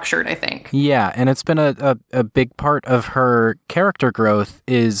structured, I think. Yeah, and it's been a big part of her character growth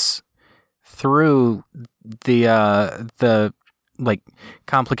is through the like,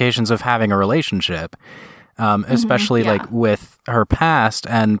 complications of having a relationship, especially like with her past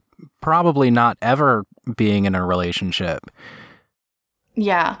and probably not ever being in a relationship.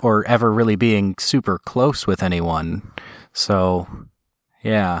 Yeah. Or ever really being super close with anyone. So,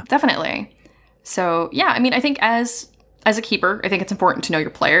 yeah. Definitely. So, yeah, I mean, I think as a keeper, I think it's important to know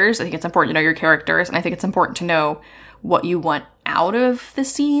your players. I think it's important to know your characters. And I think it's important to know what you want out of the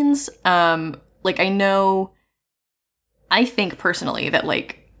scenes. Like, I think personally that,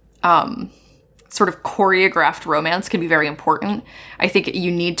 like, sort of choreographed romance can be very important. I think you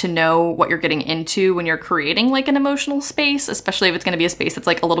need to know what you're getting into when you're creating, like, an emotional space, especially if it's going to be a space that's,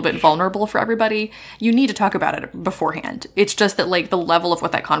 like, a little bit vulnerable for everybody. You need to talk about it beforehand. It's just that, like, the level of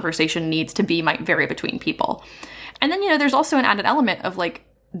what that conversation needs to be might vary between people. And then, you know, there's also an added element of, like,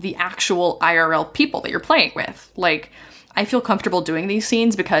 the actual IRL people that you're playing with. Like, I feel comfortable doing these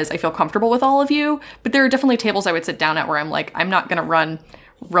scenes because I feel comfortable with all of you, but there are definitely tables I would sit down at where I'm like, I'm not going to run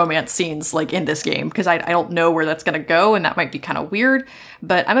romance scenes, like, in this game, because I don't know where that's going to go, and that might be kind of weird,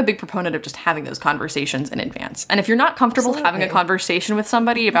 but I'm a big proponent of just having those conversations in advance. And if you're not comfortable having a conversation with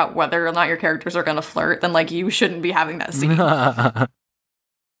somebody about whether or not your characters are going to flirt, then, like, you shouldn't be having that scene.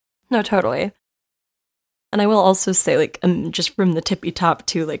 No, totally. And I will also say, like, just from the tippy top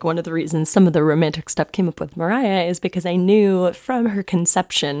too, like, one of the reasons some of the romantic stuff came up with Mariah is because I knew from her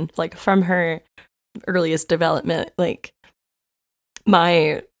conception, like, from her earliest development, like,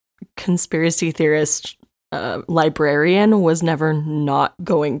 my conspiracy theorist librarian was never not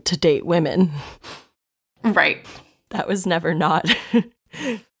going to date women. Right. That was never not.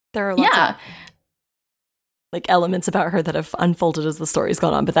 There are lots of, like, elements about her that have unfolded as the story's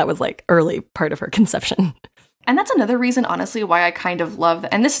gone on, but that was, like, early part of her conception. And that's another reason, honestly, why I kind of love,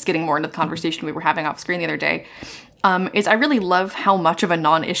 and this is getting more into the conversation we were having off screen the other day, is I really love how much of a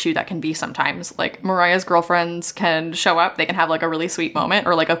non-issue that can be sometimes. Like, Mariah's girlfriends can show up, they can have, like, a really sweet moment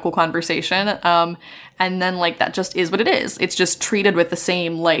or, like, a cool conversation, and then, like, that just is what it is. It's just treated with the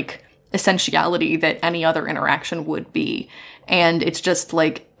same, like, essentiality that any other interaction would be. And it's just,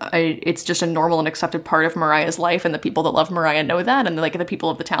 like, it's just a normal and accepted part of Mariah's life, and the people that love Mariah know that, and, like, the people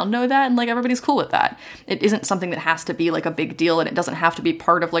of the town know that, and, like, everybody's cool with that. It isn't something that has to be, like, a big deal, and it doesn't have to be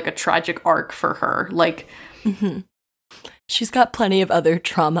part of, like, a tragic arc for her. Like, she's got plenty of other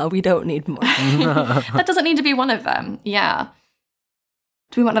trauma. We don't need more. That doesn't need to be one of them. Yeah.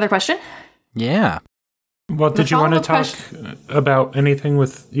 Do we want another question? Yeah. Well, did you want to talk about anything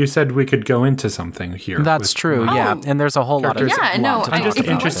with? You said we could go into something here. That's true. Yeah, and there's a whole lot of. Yeah, no, I'm just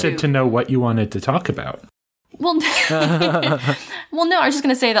interested to know what you wanted to talk about. Well, well, no, I was just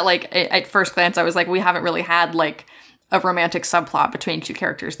gonna say that, like, at first glance, I was like, we haven't really had like a romantic subplot between two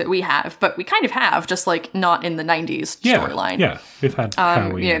characters that we have, but we kind of have, just like not in the '90s storyline. Yeah, we've had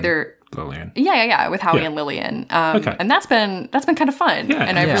Howie and Lillian. Yeah, with Howie and Lillian. Okay. And that's been kind of fun,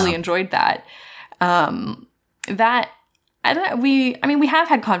 and I've really enjoyed that. That I don't know, we have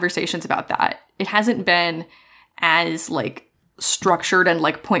had conversations about that. It hasn't been as like structured and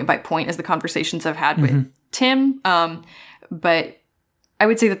like point by point as the conversations I've had with Tim. But I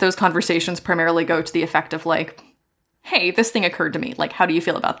would say that those conversations primarily go to the effect of like, hey, this thing occurred to me. Like, how do you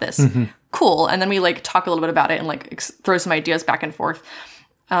feel about this? Cool. And then we like talk a little bit about it and like throw some ideas back and forth.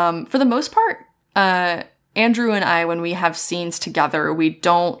 For the most part, Andrew and I, when we have scenes together, we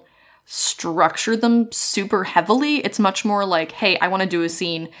don't structure them super heavily. It's much more like, hey, I want to do a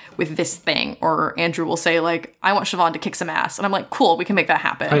scene with this thing. Or Andrew will say like, I want Siobhan to kick some ass. And I'm like, cool, we can make that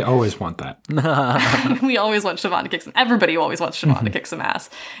happen. I always want that. We always want Siobhan to kick some, everybody always wants Siobhan to kick some ass.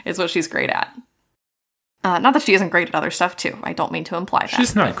 It's what she's great at. Not that she isn't great at other stuff too. I don't mean to imply that.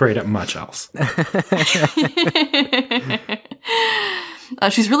 She's not great at much else.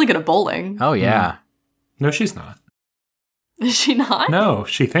 She's really good at bowling. Oh yeah. No, she's not. Is she not? No,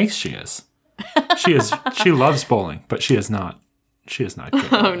 she thinks she is. She is. She loves bowling, but she is not. She is not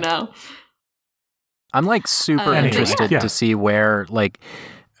good. Oh no. I'm like super interested to see where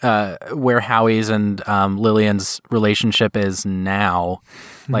Howie's and Lillian's relationship is now.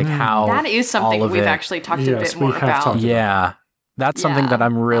 Like how that is something we've actually talked a bit more about. Yeah. That's something that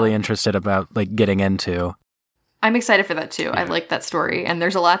I'm really interested about like getting into. I'm excited for that too. Yeah. I like that story. And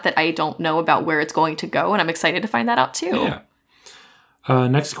there's a lot that I don't know about where it's going to go, and I'm excited to find that out too. Yeah.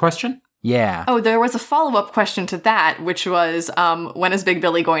 Next question? Yeah. Oh, there was a follow-up question to that, which was, when is Big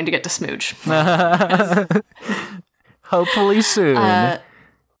Billy going to get to smooch? Hopefully soon.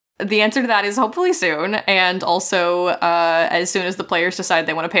 The answer to that is hopefully soon, and also as soon as the players decide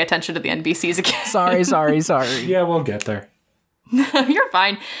they want to pay attention to the NPCs again. Sorry. Yeah, we'll get there. You're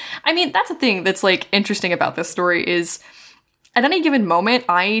fine. I mean, that's the thing that's like interesting about this story is at any given moment,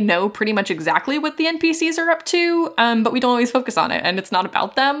 I know pretty much exactly what the NPCs are up to, but we don't always focus on it, and it's not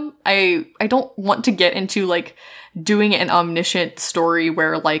about them. I don't want to get into like doing an omniscient story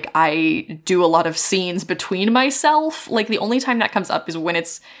where like I do a lot of scenes between myself. Like the only time that comes up is when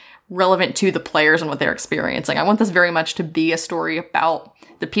it's relevant to the players and what they're experiencing. I want this very much to be a story about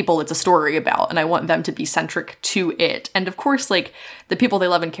the people it's a story about, and I want them to be centric to it. And of course, like, the people they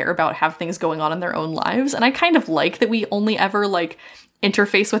love and care about have things going on in their own lives, and I kind of like that we only ever, like,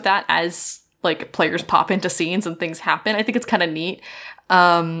 interface with that as, like, players pop into scenes and things happen. I think it's kind of neat.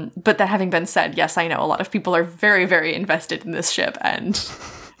 But that having been said, yes, I know a lot of people are very, very invested in this ship, and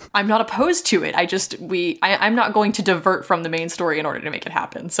I'm not opposed to it. I'm not going to divert from the main story in order to make it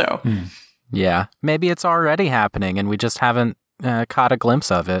happen, so. Yeah, maybe it's already happening, and we just haven't caught a glimpse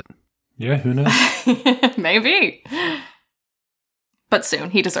of it. Yeah, who knows? Maybe. But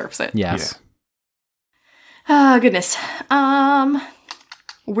soon. He deserves it. Yes. Ah, goodness.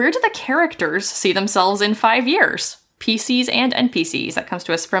 Where do the characters see themselves in 5 years? PCs and NPCs. That comes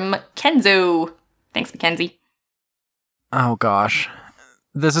to us from Kenzo. Thanks, Mackenzie. Oh, gosh.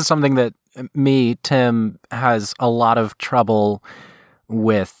 This is something that Tim, has a lot of trouble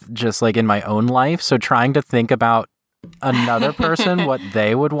with just like in my own life. So trying to think about another person, what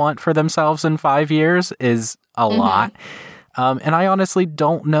they would want for themselves in 5 years is a lot. And I honestly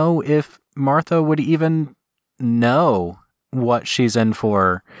don't know if Martha would even know what she's in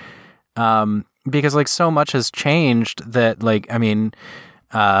for. Because like so much has changed that like, I mean,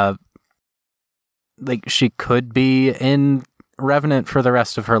 like she could be in Revenant for the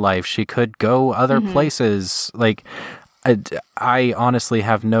rest of her life. She could go other places. Like, I honestly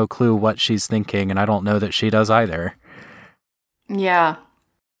have no clue what she's thinking, and I don't know that she does either. Yeah.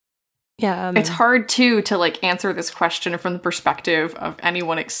 Yeah. It's hard, too, to, like, answer this question from the perspective of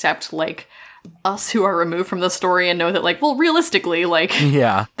anyone except, like, us who are removed from the story and know that, like, well, realistically, like,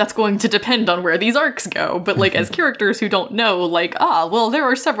 yeah, that's going to depend on where these arcs go. But, like, as characters who don't know, like, well, there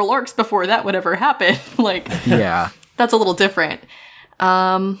are several arcs before that would ever happen. Like, yeah, that's a little different.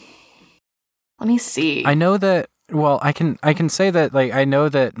 Let me see. I know that, well, I can say that, like, I know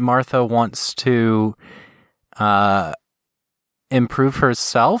that Martha wants to, improve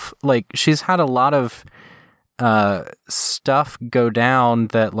herself. Like, she's had a lot of, stuff go down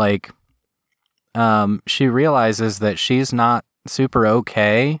that, like, she realizes that she's not super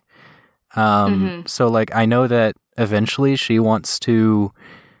okay. So like, I know that eventually she wants to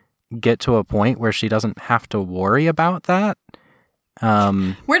get to a point where she doesn't have to worry about that.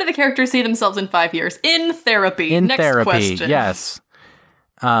 Where do the characters see themselves in 5 years? In therapy. In Next therapy, question. yes.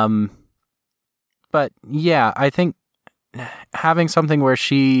 But yeah, I think having something where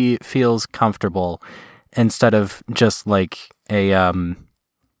she feels comfortable instead of just like a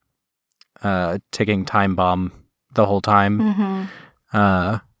ticking time bomb the whole time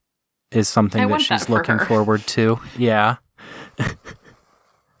is something that she's looking forward to. Yeah.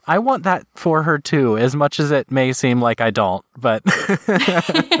 I want that for her too, as much as it may seem like I don't, but it's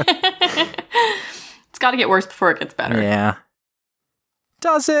got to get worse before it gets better. Yeah.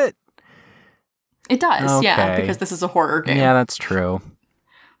 Does it? It does, Okay. yeah, because this is a horror game. Yeah, that's true.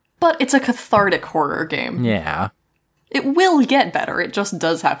 But it's a cathartic horror game. Yeah. It will get better. It just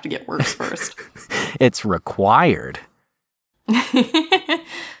does have to get worse first. It's required.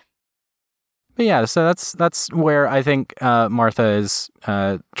 But yeah, so that's where I think Martha is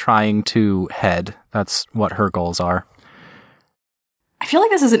trying to head. That's what her goals are. I feel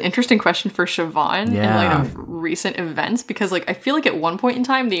like this is an interesting question for Siobhan in Yeah. light of recent events, because like I feel like at one point in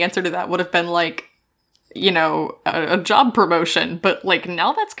time the answer to that would have been like, you know, a job promotion, but like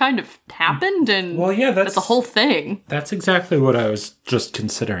now that's kind of happened, and Well, yeah, that's a whole thing. That's exactly what I was just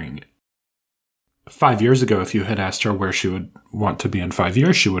considering. 5 years ago, if you had asked her where she would want to be in 5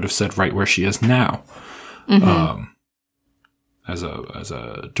 years, she would have said right where she is now, as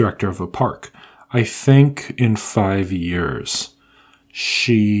a director of a park. I think in 5 years,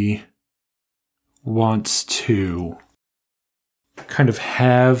 she wants to kind of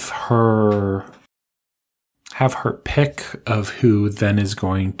have her pick of who then is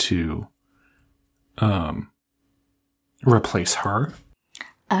going to replace her.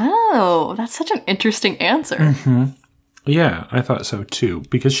 Oh, that's such an interesting answer. Mm-hmm. Yeah, I thought so too.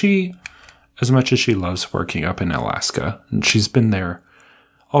 Because she, as much as she loves working up in Alaska, and she's been there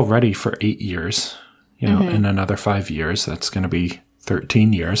already for 8 years, you know, in another 5 years, that's going to be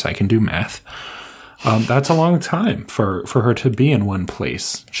 13 years. I can do math. That's a long time for her to be in one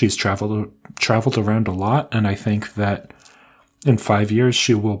place. She's traveled around a lot, and I think that in 5 years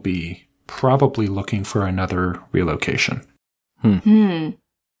she will be probably looking for another relocation.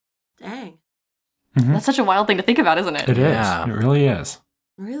 Dang. That's such a wild thing to think about, isn't it? It Yeah. is. It really is.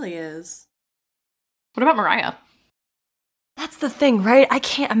 It really is. What about Mariah? That's the thing, right? I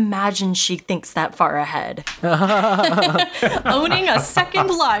can't imagine she thinks that far ahead. Owning a second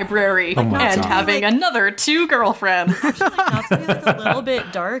library Oh my and God. having another 2 girlfriends. Not to be like a little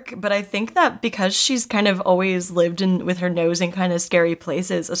bit dark, but I think that because she's kind of always lived in with her nose in kind of scary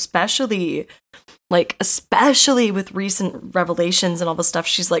places, especially with recent revelations and all the stuff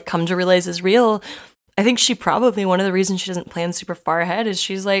she's like come to realize is real. I think she probably, one of the reasons she doesn't plan super far ahead is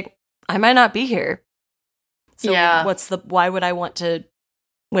she's like, I might not be here. So Yeah. why would I want to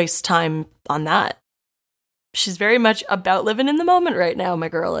waste time on that? She's very much about living in the moment right now, my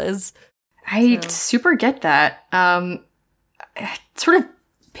girl is. I super get that. Sort of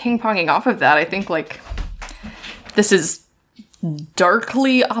ping-ponging off of that, I think like this is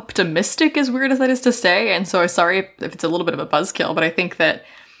darkly optimistic, as weird as that is to say, and so I'm sorry if it's a little bit of a buzzkill, but I think that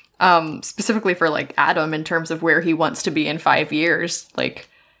specifically for like Adam, in terms of where he wants to be in 5 years, like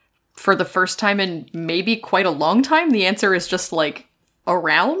for the first time in maybe quite a long time, the answer is just like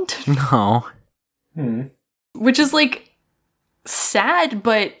around, No. which is like sad,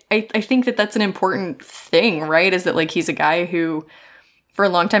 but I think that that's an important thing, right? Is that like he's a guy who for a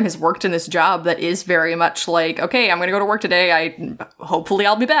long time has worked in this job that is very much like, okay, I'm going to go to work today. Hopefully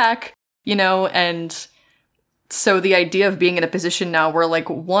I'll be back, you know? And so the idea of being in a position now where like,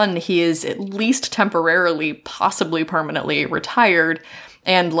 one, he is at least temporarily, possibly permanently retired,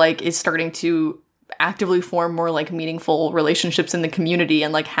 and like is starting to actively form more like meaningful relationships in the community,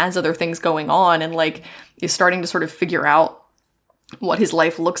 and like has other things going on, and like is starting to sort of figure out what his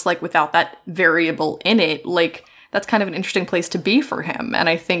life looks like without that variable in it. Like, that's kind of an interesting place to be for him. And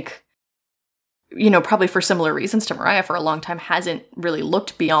I think, you know, probably for similar reasons to Mariah, for a long time hasn't really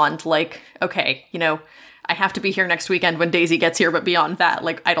looked beyond like, okay, you know, I have to be here next weekend when Daisy gets here, but beyond that,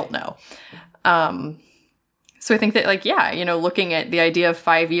 like, I don't know. So I think that, like, yeah, you know, looking at the idea of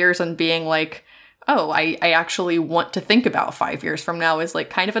 5 years and being like, oh, I actually want to think about 5 years from now is like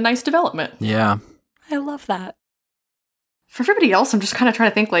kind of a nice development. Yeah. I love that. For everybody else, I'm just kind of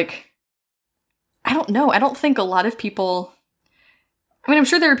trying to think like, I don't know. I don't think a lot of people, I mean, I'm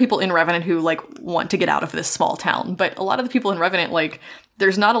sure there are people in Revenant who like want to get out of this small town, but a lot of the people in Revenant, like,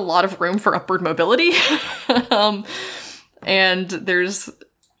 there's not a lot of room for upward mobility. And there's,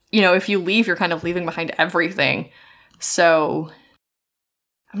 you know, if you leave, you're kind of leaving behind everything. So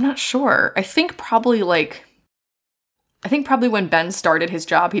I'm not sure. I think probably like I think probably when Ben started his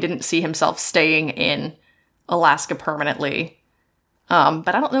job, he didn't see himself staying in Alaska permanently. But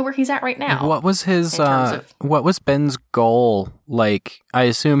I don't know where he's at right now. What was his, in terms of- what was Ben's goal? Like, I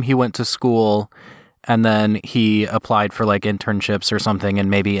assume he went to school and then he applied for like internships or something and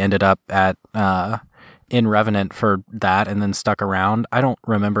maybe ended up at, in Revenant for that and then stuck around. I don't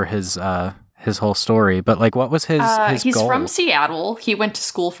remember his whole story, but like, what was his he's goal? from Seattle. He went to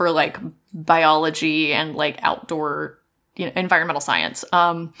school for like biology and like outdoor, environmental science.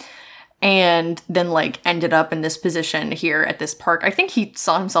 And then like ended up in this position here at this park. I think he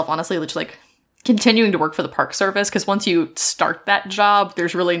saw himself honestly just like continuing to work for the Park Service, because once you start that job,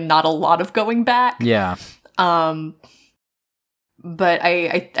 there's really not a lot of going back. Yeah. But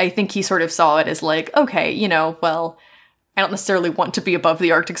I think he sort of saw it as like, okay, well, I don't necessarily want to be above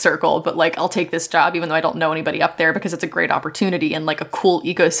the Arctic Circle, but like I'll take this job even though I don't know anybody up there, because it's a great opportunity and like a cool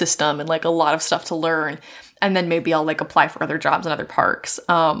ecosystem and like a lot of stuff to learn. And then maybe I'll like apply for other jobs in other parks.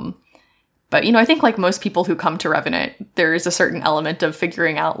 But, I think like most people who come to Revenant, there is a certain element of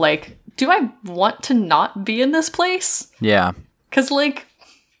figuring out like, do I want to not be in this place? Yeah. Because like,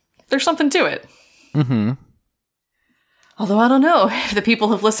 there's something to it. Mm-hmm. Although I don't know if the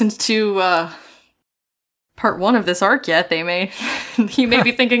people have listened to part 1 of this arc yet, he may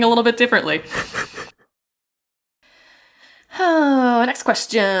be thinking a little bit differently. Oh, next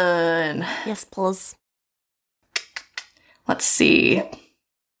question. Yes, please. Let's see.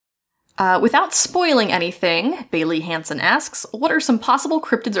 Without spoiling anything, Bailey Hansen asks, what are some possible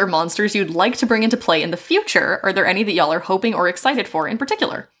cryptids or monsters you'd like to bring into play in the future? Are there any that y'all are hoping or excited for in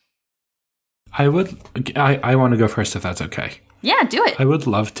particular? I want to go first if that's okay. Yeah, do it. I would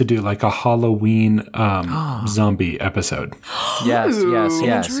love to do like a Halloween zombie episode. Yes.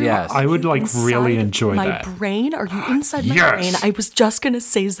 Andrew, I would like really enjoy my that. brain? Are you inside my Yes. brain? I was just gonna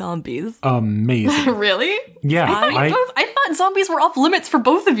say zombies. Amazing. Really? Yeah. I thought zombies were off limits for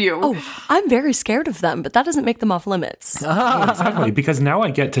both of you. Oh, I'm very scared of them, but that doesn't make them off limits. Exactly, because now I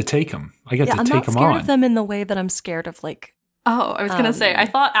get to take them. I get to I'm take not them scared on. of them in the way that I'm scared of like. Oh, I was gonna say, I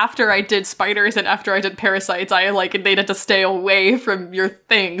thought after I did spiders and after I did parasites, I like needed to stay away from your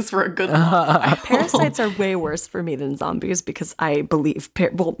things for a good long while. Parasites are way worse for me than zombies because I believe,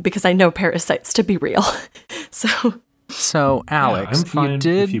 because I know parasites to be real. So, Alex, I'm fine you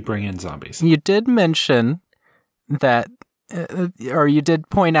did if you bring in zombies. You did mention that, or you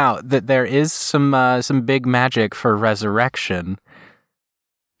did point out that there is some big magic for resurrection.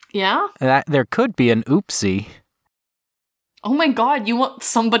 Yeah? That there could be an oopsie. Oh my god, you want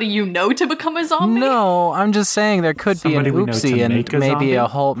somebody you know to become a zombie? No, I'm just saying there could Somebody be we an know to oopsie and make a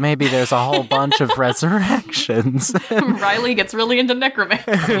zombie? maybe there's a whole bunch of resurrections. Riley gets really into necromancy.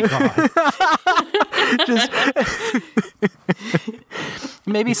 Just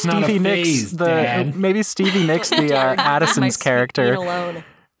maybe It's not a Stevie Nicks phase, Dad. maybe Stevie Nicks the Addison's character. Alone.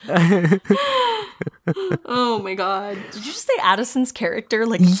 Oh my god. Did you just say Addison's character?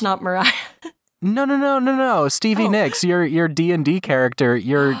 Like it's not Mariah. No. Stevie Nicks, your D&D character,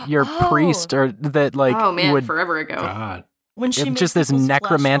 your priest, or that like Oh man, would forever ago. God. When she makes just this people's flesh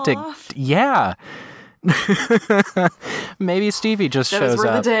necromantic. fall off? Yeah. Maybe Stevie just Those shows were the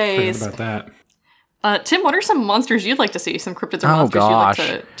up. Forget days. about that. Tim, what are some monsters you'd like to see? Some cryptids or Oh, monsters gosh. you'd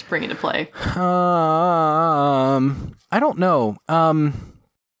like to bring into play? I don't know.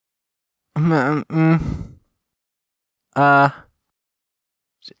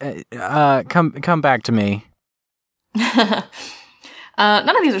 Come back to me.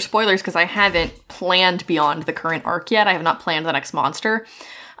 None of these are spoilers because I haven't planned beyond the current arc yet. I have not planned the next monster.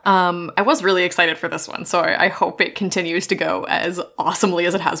 I was really excited for this one, so I hope it continues to go as awesomely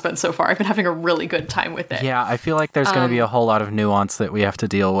as it has been so far. I've been having a really good time with it. Yeah, I feel like there's going to be a whole lot of nuance that we have to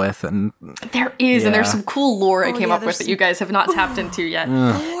deal with, and There is, and there's Yeah. some cool lore I came yeah, up with there's that some- you guys have not tapped into yet.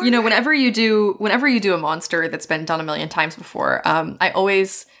 You know, whenever you do a monster that's been done a million times before,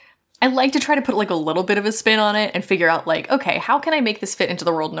 I like to try to put like a little bit of a spin on it and figure out like, okay, how can I make this fit into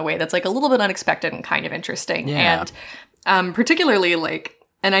the world in a way that's like a little bit unexpected and kind of interesting? Yeah. And particularly like,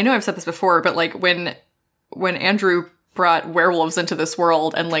 and I know I've said this before, but like when Andrew brought werewolves into this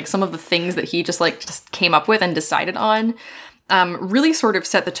world and like some of the things that he just came up with and decided on, really sort of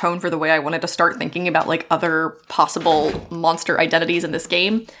set the tone for the way I wanted to start thinking about like other possible monster identities in this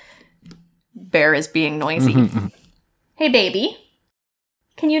game. Bear is being noisy. Hey, baby.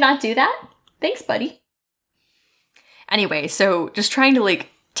 Can you not do that? Thanks, buddy. Anyway, so just trying to like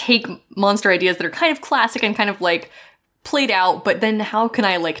take monster ideas that are kind of classic and kind of like played out, but then how can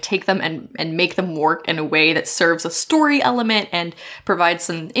I like take them and make them work in a way that serves a story element and provides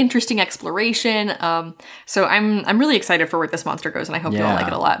some interesting exploration. So I'm really excited for where this monster goes, and I hope you all Yeah. like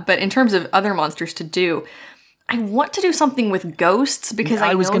it a lot. But in terms of other monsters to do, I want to do something with ghosts because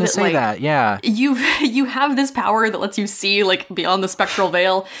I was know going to that, say like, that. Yeah. you have this power that lets you see like beyond the spectral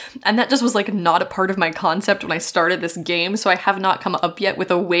veil, and that just was like not a part of my concept when I started this game, so I have not come up yet with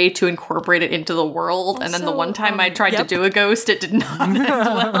a way to incorporate it into the world. And then the one time I tried to do a ghost, it did not end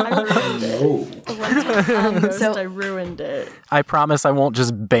well. I ruined it. I promise I won't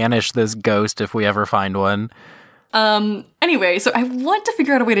just banish this ghost if we ever find one. Anyway, so I want to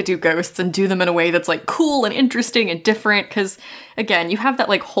figure out a way to do ghosts and do them in a way that's like cool and interesting and different, because again, you have that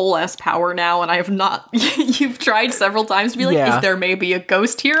like whole ass power now, and I have not. You've tried several times to be like, is there maybe a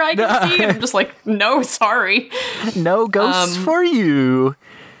ghost here I can see? And I'm just like, no, sorry. No ghosts for you.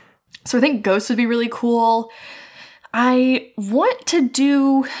 So I think ghosts would be really cool. I want to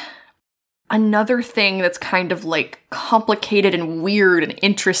do another thing that's kind of like complicated and weird and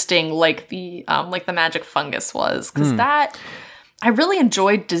interesting, like the magic fungus was, because that I really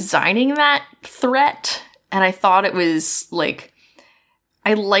enjoyed designing that threat, and I thought it was like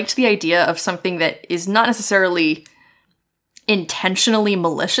I liked the idea of something that is not necessarily intentionally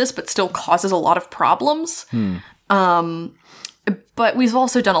malicious, but still causes a lot of problems. But we've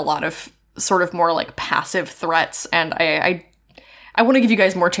also done a lot of sort of more like passive threats, and I want to give you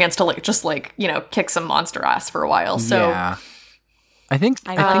guys more chance to like just like, you know, kick some monster ass for a while. So yeah. I think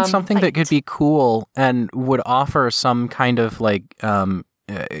something that could be cool and would offer some kind of like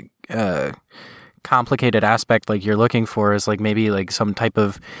complicated aspect like you're looking for is like maybe like some type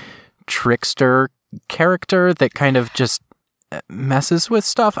of trickster character that kind of just messes with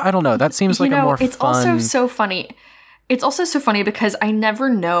stuff. I don't know. That seems like a more it's fun. Also so funny. It's also so funny because I never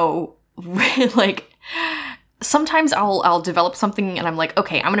know like sometimes I'll develop something and I'm like,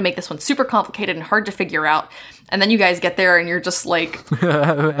 okay, I'm going to make this one super complicated and hard to figure out. And then you guys get there and you're just like,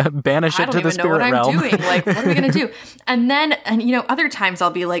 banish it to the spirit realm. I don't even know what I'm doing. Like, what are we going to do? And then, you know, other times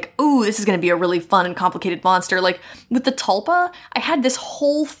I'll be like, ooh, this is going to be a really fun and complicated monster. Like with the Tulpa, I had this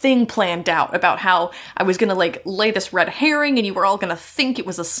whole thing planned out about how I was going to like lay this red herring and you were all going to think it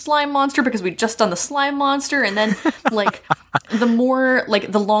was a slime monster because we'd just done the slime monster. And then like the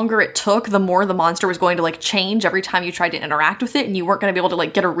longer it took, the more the monster was going to like change every time you tried to interact with it, and you weren't going to be able to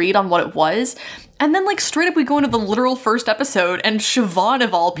like get a read on what it was. And then like straight up we go into the literal first episode and Siobhan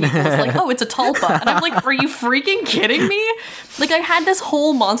of all people is like, oh, it's a Tulpa. And I'm like, are you freaking kidding me? Like I had this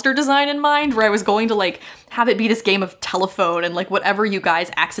whole monster design in mind where I was going to like have it be this game of telephone, and like whatever you guys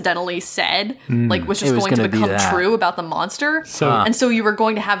accidentally said like was just going to become true about the monster. And so you were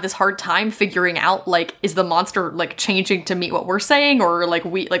going to have this hard time figuring out like, is the monster like changing to meet what we're saying, or like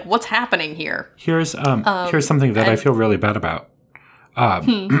what's happening here? Here's something that I feel really bad about.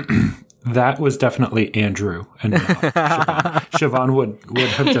 That was definitely Andrew and not Siobhan. Siobhan would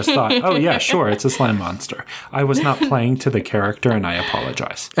have just thought, oh yeah, sure, it's a slime monster. I was not playing to the character, and I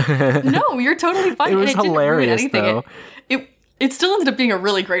apologize. No, you're totally fine. It was hilarious, though. It still ended up being a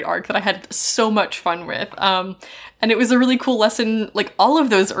really great arc that I had so much fun with. And it was a really cool lesson. Like, all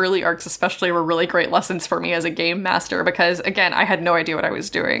of those early arcs especially were really great lessons for me as a game master, because, again, I had no idea what I was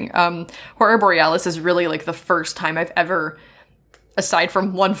doing. Horror Borealis is really, like, the first time I've ever, aside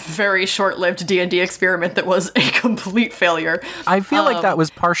from one very short-lived D&D experiment that was a complete failure. I feel like that was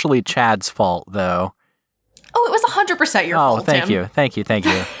partially Chad's fault, though. Oh, it was 100% your fault, Thank Tim.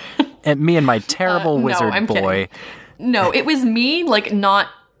 you. And me and my terrible wizard I'm boy. Kidding. No, it was me, like, not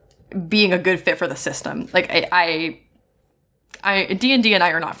being a good fit for the system. Like, I D&D and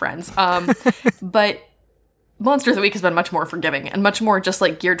I are not friends. But Monster of the Week has been much more forgiving and much more just,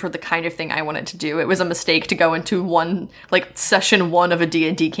 like, geared toward the kind of thing I wanted to do. It was a mistake to go into session 1 of a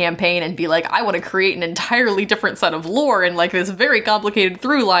D&D campaign and be like, I want to create an entirely different set of lore and, like, this very complicated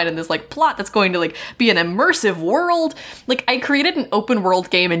through line and this, like, plot that's going to, like, be an immersive world. Like, I created an open world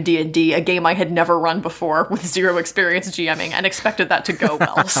game in D&D, a game I had never run before with zero experience GMing, and expected that to go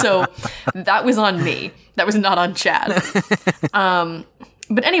well. So that was on me. That was not on Chad.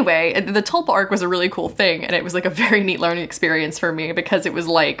 But anyway, the Tulpa arc was a really cool thing, and it was like a very neat learning experience for me, because it was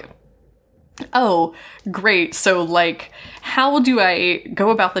like, oh, great. So like, how do I go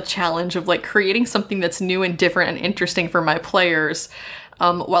about the challenge of like creating something that's new and different and interesting for my players,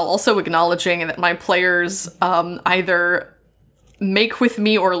 while also acknowledging that my players either make with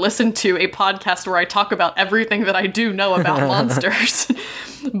me or listen to a podcast where I talk about everything that I do know about monsters,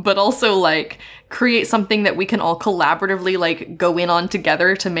 but also like create something that we can all collaboratively like go in on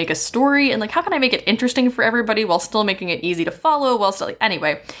together to make a story. And like, how can I make it interesting for everybody while still making it easy to follow, while still, like,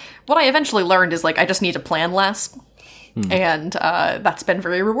 anyway, what I eventually learned is like, I just need to plan less. And that's been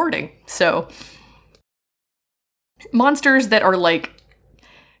very rewarding. So monsters that are like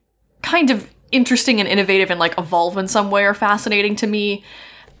kind of interesting and innovative and like evolve in some way are fascinating to me.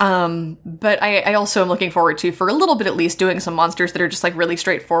 But I also am looking forward to, for a little bit at least, doing some monsters that are just like really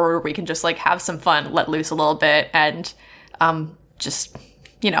straightforward, where we can just like have some fun, let loose a little bit, and just,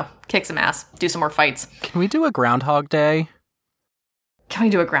 kick some ass, do some more fights. Can we do a Groundhog Day? Can we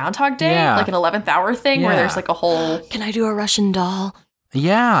do a Groundhog Day? Yeah. Like an 11th hour thing where there's like a whole... Can I do a Russian doll?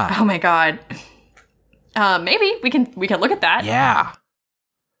 Yeah. Oh my god. Maybe we can look at that. Yeah.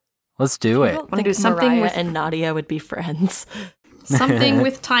 Let's do it. I Wanna think do something Mariah with- and Nadia would be friends. Something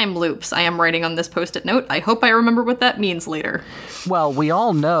with time loops. I am writing on this post-it note. I hope I remember what that means later. Well, we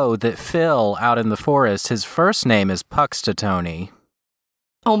all know that Phil out in the forest, his first name is Puxtatony.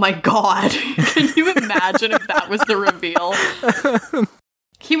 Oh my god. Can you imagine if that was the reveal?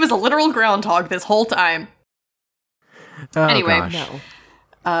 He was a literal groundhog this whole time. Oh, Anyway. gosh.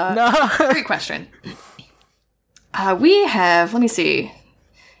 No. Great question. We have, let me see,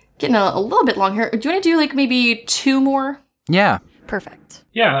 getting a little bit long here. Do you want to do like maybe 2 more? Yeah. Perfect.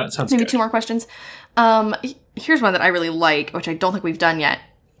 Yeah, that sounds Maybe good. 2 more questions. Here's one that I really like, which I don't think we've done yet.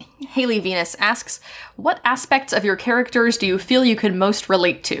 Haley Venus asks, what aspects of your characters do you feel you could most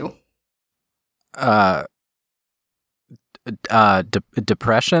relate to?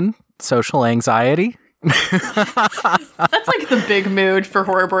 Depression, social anxiety. That's like the big mood for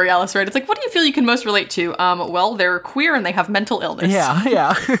Horror Borealis, right? It's like, what do you feel you can most relate to? Well, they're queer and they have mental illness.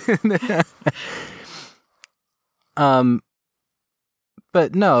 Yeah.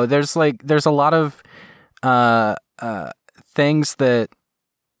 But no, there's a lot of things that,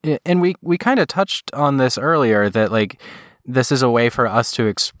 and we kind of touched on this earlier, that like this is a way for us to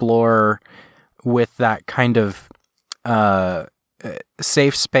explore with that kind of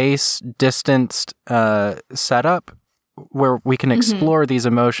safe space, distanced setup, where we can explore these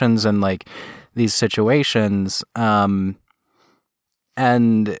emotions and like these situations. And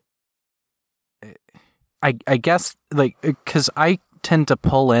I guess like, because I tend to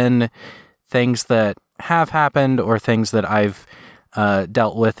pull in things that have happened or things that I've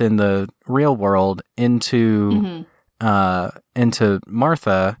dealt with in the real world into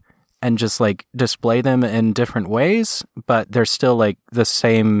Martha, and just like display them in different ways, but they're still like the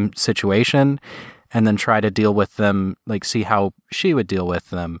same situation, and then try to deal with them, like see how she would deal with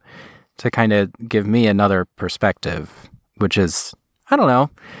them, to kind of give me another perspective, which is, I don't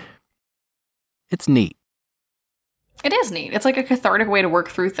know, it's neat. It is neat. It's like a cathartic way to work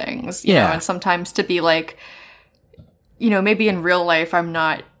through things. You Yeah. know, and sometimes to be like, maybe in real life I'm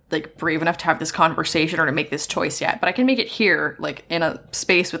not like brave enough to have this conversation or to make this choice yet, but I can make it here, like in a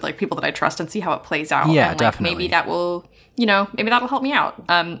space with like people that I trust, and see how it plays out. Yeah, and, like, definitely. Maybe that will, maybe that'll help me out.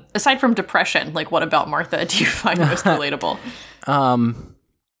 Aside from depression, like what about Martha do you find most relatable?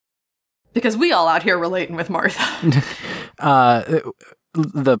 Because we all out here relating with Martha.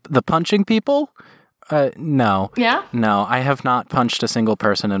 The punching people? No. Yeah? No, I have not punched a single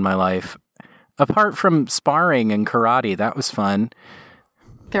person in my life. Apart from sparring and karate, that was fun.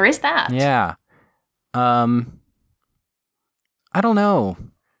 There is that. Yeah. I don't know.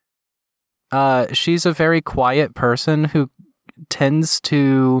 She's a very quiet person who tends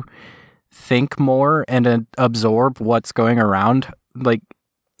to think more and absorb what's going around, like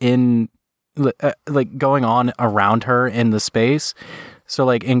going on around her in the space. So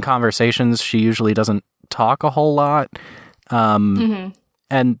like in conversations, she usually doesn't talk a whole lot.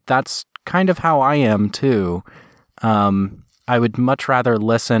 And that's kind of how I am too. I would much rather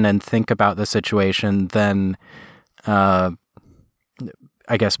listen and think about the situation than, I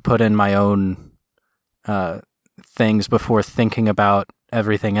guess, put in my own things before thinking about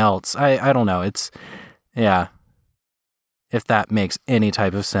everything else. I don't know. It's, yeah, if that makes any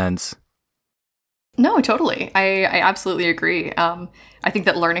type of sense. No, totally. I absolutely agree. I think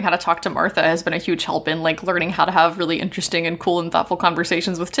that learning how to talk to Martha has been a huge help in like learning how to have really interesting and cool and thoughtful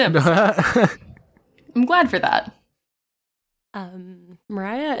conversations with Tim. I'm glad for that.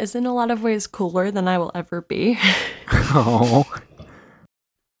 Mariah is in a lot of ways cooler than I will ever be. Oh.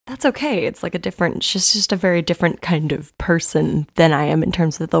 That's okay. It's like she's just a very different kind of person than I am in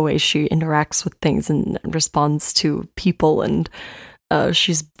terms of the way she interacts with things and responds to people. And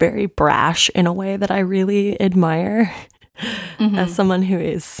she's very brash in a way that I really admire as someone who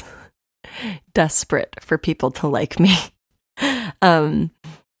is desperate for people to like me. Who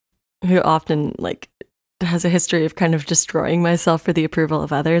often like has a history of kind of destroying myself for the approval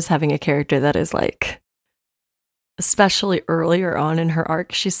of others, having a character that is like, especially earlier on in her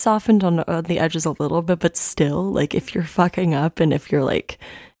arc, she's softened on the edges a little bit, but still, like, if you're fucking up and if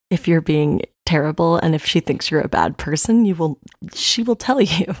you're being terrible and if she thinks you're a bad person, she will tell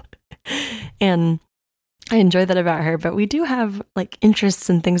you. And I enjoy that about her, but we do have like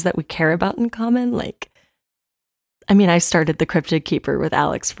interests and things that we care about in common. Like, I mean, I started the Cryptid Keeper with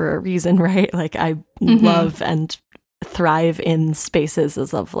Alex for a reason, right? Like, I love and thrive in spaces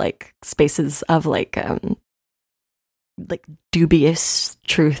of dubious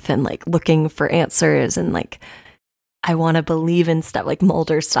truth and like looking for answers, and like I want to believe in stuff like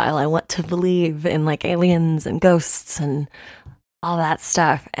Mulder style. I want to believe in like aliens and ghosts and all that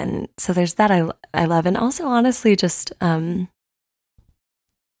stuff. And so there's that I love. And also, honestly, just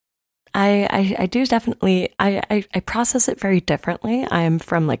I do definitely I process it very differently. I am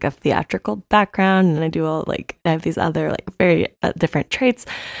from like a theatrical background, and I have these other like very different traits.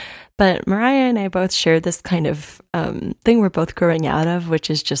 But Mariah and I both share this kind of thing we're both growing out of,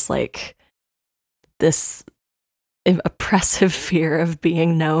 which is just like this oppressive fear of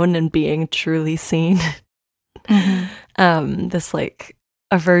being known and being truly seen. This like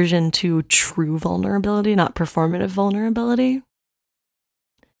aversion to true vulnerability, not performative vulnerability.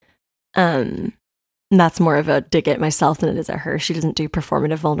 And that's more of a dig at myself than it is at her. She doesn't do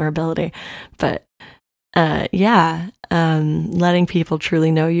performative vulnerability, but letting people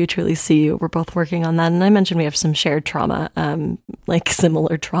truly know you, truly see you. We're both working on that. And I mentioned we have some shared trauma, like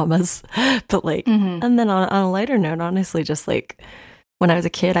similar traumas, but like, and then on a lighter note, honestly, just like when I was a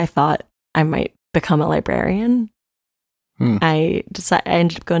kid, I thought I might become a librarian. I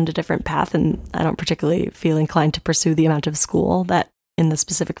ended up going to a different path, and I don't particularly feel inclined to pursue the amount of school that in the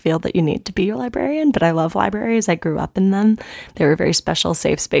specific field that you need to be a librarian, but I love libraries. I grew up in them. They were very special,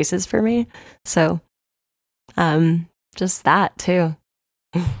 safe spaces for me. So, just that too.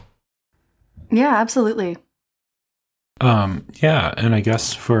 Yeah, absolutely. Yeah, and I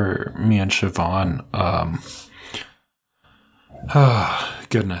guess for me and Siobhan,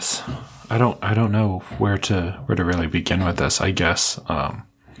 goodness, I don't know where to really begin with this. I guess,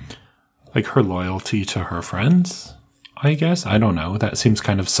 like her loyalty to her friends. I guess, I don't know. That seems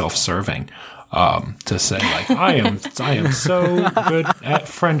kind of self-serving, to say like I am so good at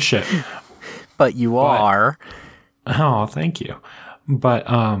friendship. But you are. Oh, thank you. But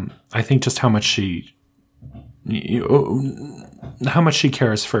I think just how much she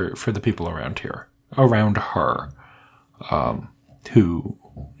cares for the people around her, who,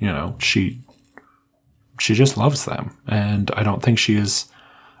 she just loves them, and I don't think she is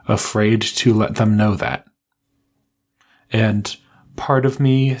afraid to let them know that. And part of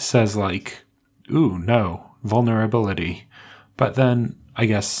me says like, ooh, no, vulnerability. But then I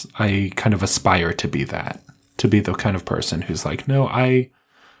guess I kind of aspire to be that, to be the kind of person who's like, no, I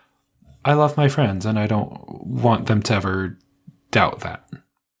love my friends and I don't want them to ever doubt that.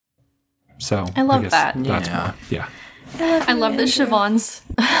 So I love that. That's more, yeah. I love that Siobhan's.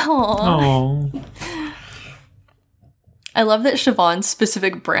 Oh. I love that Siobhan's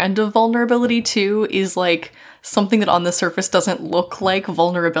specific brand of vulnerability too is like something that on the surface doesn't look like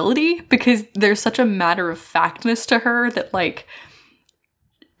vulnerability, because there's such a matter of factness to her that like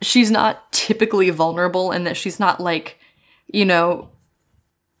she's not typically vulnerable, and that she's not like,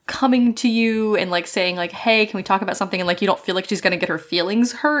 coming to you and like saying like, hey, can we talk about something? And like, you don't feel like she's going to get her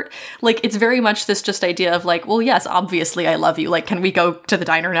feelings hurt. Like, it's very much this just idea of like, well, yes, obviously I love you. Like, can we go to the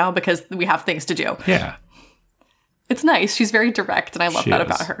diner now? Because we have things to do. Yeah. It's nice. She's very direct, and I love that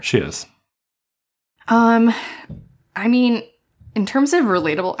about her. She is. I mean, in terms of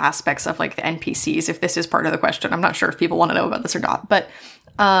relatable aspects of like the NPCs, if this is part of the question, I'm not sure if people want to know about this or not, but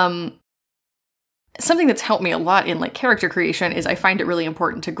something that's helped me a lot in like character creation is I find it really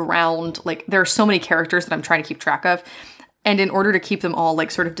important to ground, like there are so many characters that I'm trying to keep track of, and in order to keep them all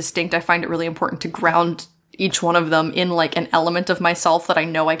like sort of distinct, I find it really important to ground each one of them in like an element of myself that I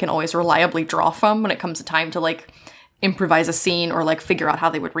know I can always reliably draw from when it comes to time to like improvise a scene or like figure out how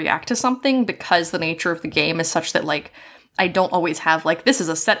they would react to something, because the nature of the game is such that like I don't always have like, this is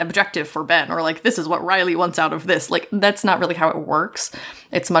a set objective for Ben, or like this is what Riley wants out of this. Like, that's not really how it works.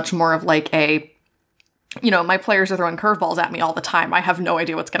 It's much more of like my players are throwing curveballs at me all the time. I have no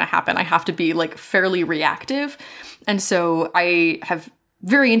idea what's going to happen. I have to be like fairly reactive. And so I have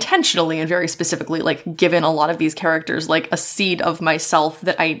very intentionally and very specifically like given a lot of these characters like a seed of myself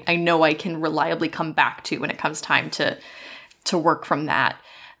that I know I can reliably come back to when it comes time to work from that.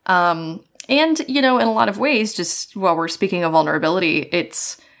 And, in a lot of ways, just while we're speaking of vulnerability,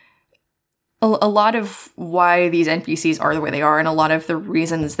 it's a lot of why these NPCs are the way they are, and a lot of the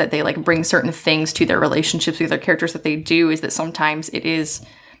reasons that they like bring certain things to their relationships with their characters that they do, is that sometimes it is,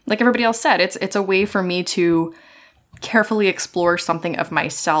 like everybody else said, it's a way for me to carefully explore something of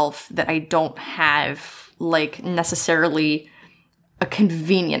myself that I don't have like necessarily a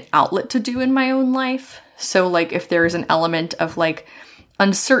convenient outlet to do in my own life. So like if there's an element of like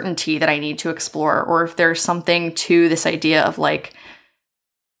uncertainty that I need to explore, or if there's something to this idea of like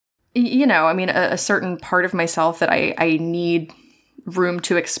you know, I mean, a certain part of myself that I need room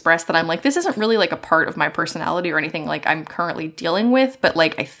to express that I'm like, this isn't really like a part of my personality or anything like I'm currently dealing with, but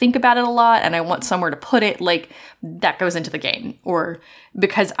like I think about it a lot and I want somewhere to put it, like that goes into the game. Or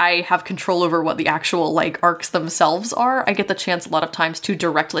because I have control over what the actual like arcs themselves are, I get the chance a lot of times to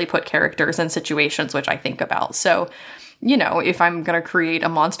directly put characters in situations which I think about. So, you know, if I'm going to create a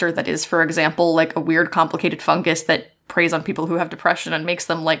monster that is, for example, like a weird complicated fungus that preys on people who have depression and makes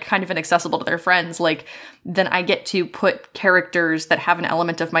them like kind of inaccessible to their friends, like then I get to put characters that have an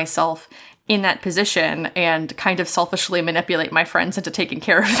element of myself in that position and kind of selfishly manipulate my friends into taking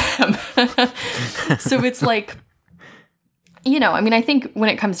care of them. So it's like, you know, I mean, I think when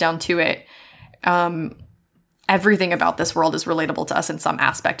it comes down to it, everything about this world is relatable to us in some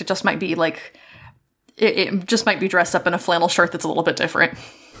aspect. It just might be like, it just might be dressed up in a flannel shirt that's a little bit different.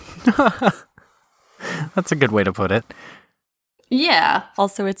 That's a good way to put it. Yeah.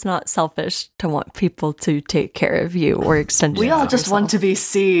 Also, it's not selfish to want people to take care of you or extend We all just want to be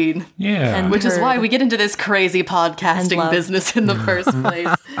seen. Yeah. And Which is heard. why we get into this crazy podcasting love. business in the first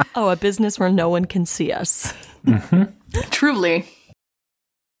place. Oh, a business where no one can see us. Truly.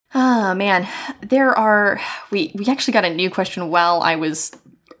 Ah, man. There are... We actually got a new question while I was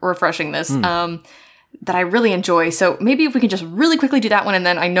refreshing this that I really enjoy. So maybe if we can just really quickly do that one, and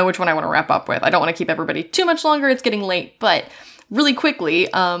then I know which one I want to wrap up with. I don't want to keep everybody too much longer. It's getting late, but... Really quickly,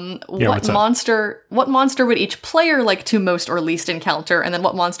 what monster would each player like to most or least encounter, and then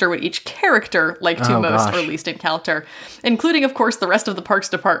what monster would each character like to most or least encounter, including, of course, the rest of the Parks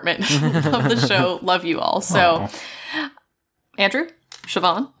Department. Love the show, love you all. So, Andrew,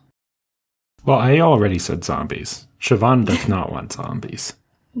 Siobhan? Well, I already said zombies. Siobhan does not want zombies.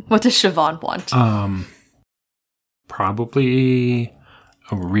 What does Siobhan want? Probably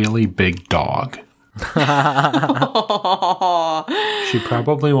a really big dog. She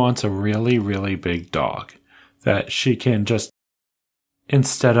probably wants a really, really big dog that she can just,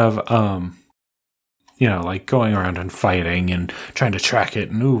 instead of, you know, like going around and fighting and trying to track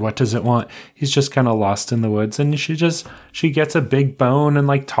it and, ooh, what does it want? He's just kind of lost in the woods, and she gets a big bone and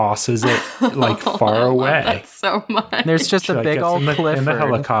like tosses it like far away. That's so much. There's just She, a like, big gets old in the Clifford.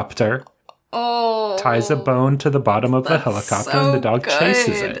 helicopter. Oh, Ties a bone to the bottom of the that's helicopter, so and the dog good.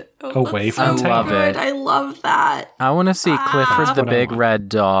 chases it away from so town. good. I love that. I want to see Clifford the what I big want. red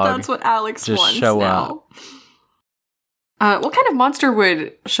dog. That's what Alex Just wants show now. What kind of monster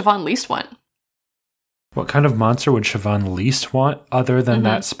would Siobhan least want? What kind of monster would Siobhan least want, other than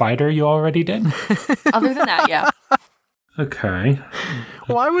that spider you already did? Other than that, yeah. Okay.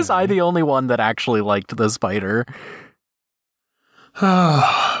 Why was I the only one that actually liked the spider?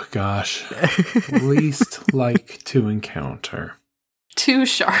 Oh, gosh. Least like to encounter. 2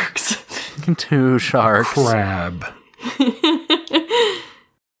 sharks. 2 sharks. Crab.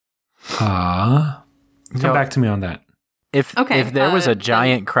 Come back to me on that. If there was a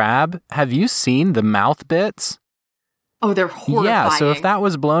giant crab, have you seen the mouth bits? Oh, they're horrifying. Yeah, so if that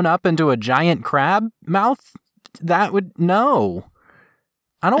was blown up into a giant crab mouth, that would no.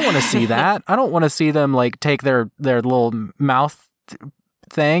 I don't want to see that. I don't want to see them like take their little mouth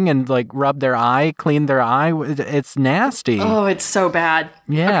thing and like rub their eye, clean their eye. It's nasty. Oh, it's so bad.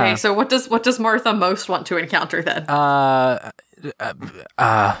 Yeah. Okay, so what does Martha most want to encounter then?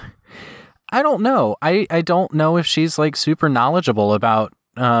 I don't know. I don't know if she's like super knowledgeable about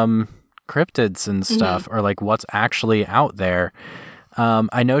cryptids and stuff or like what's actually out there.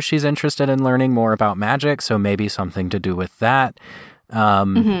 I know she's interested in learning more about magic, so maybe something to do with that.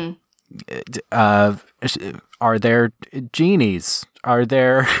 Are there genies? Are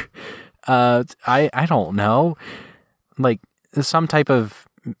there I don't know, like some type of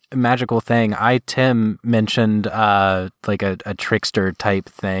magical thing. Tim mentioned like a trickster type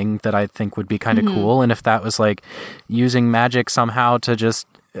thing that I think would be kind of cool, and if that was like using magic somehow to just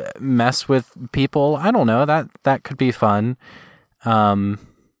mess with people, I don't know, that could be fun. Yeah.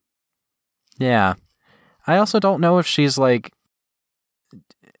 I also don't know if she's like,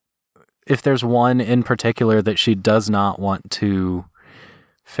 if there's one in particular that she does not want to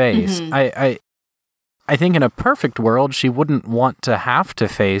face. I think in a perfect world, she wouldn't want to have to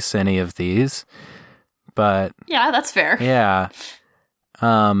face any of these, but Yeah, that's fair. yeah.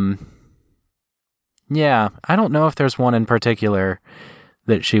 Yeah, I don't know if there's one in particular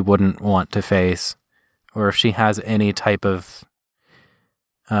that she wouldn't want to face, or if she has any type of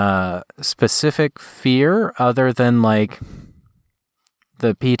specific fear other than like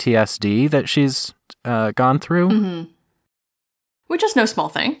the PTSD that she's gone through. Which is no small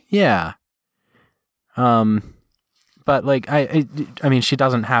thing. Yeah. But like I mean, she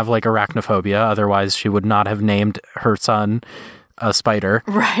doesn't have like arachnophobia. Otherwise, she would not have named her son a spider.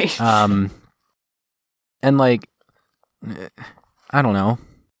 Right. And like, I don't know.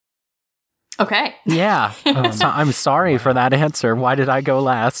 Okay. Yeah. So I'm sorry for that answer. Why did I go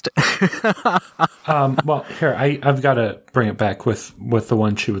last? Well, here, I've got to bring it back with the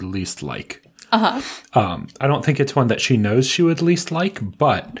one she would least like. I don't think it's one that she knows she would least like,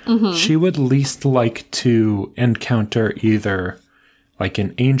 but she would least like to encounter either like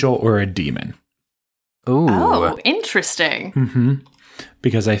an angel or a demon. Ooh. Oh, interesting.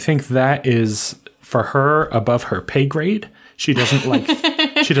 Because I think that is, for her, above her pay grade. She doesn't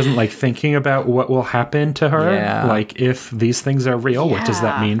like thinking about what will happen to her. Yeah. Like, if these things are real, what does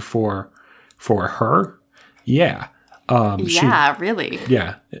that mean for her? Yeah. Yeah, really.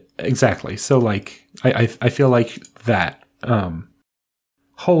 Yeah, exactly. So like, I feel like that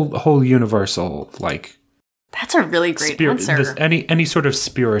whole universal, like, That's a really great answer. any sort of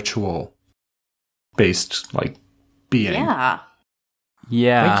spiritual based like being. Yeah.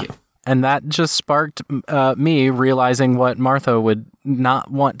 Yeah. Thank you. And that just sparked me realizing what Martha would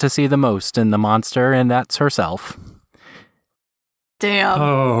not want to see the most in the monster, and that's herself. Damn.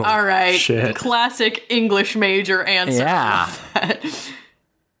 Oh, all right. shit. Classic English major answer. Yeah.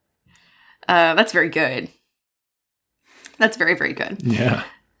 That's very good. That's very, very good. Yeah.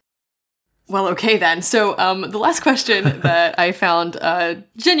 Well, okay then. So the last question that I found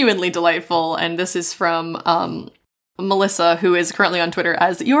genuinely delightful, and this is from Melissa, who is currently on Twitter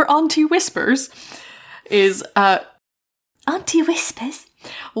as Your Auntie Whispers, is Auntie Whispers?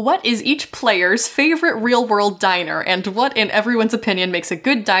 What is each player's favorite real-world diner, and what, in everyone's opinion, makes a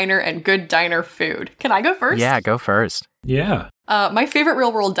good diner and good diner food? Can I go first? Yeah, go first. Yeah. My favorite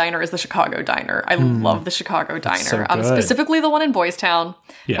real-world diner is the Chicago Diner. I love the Chicago Diner. so good. Specifically the one in Boys Town.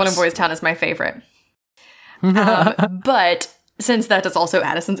 Yes. One in Boys Town is my favorite. But since that is also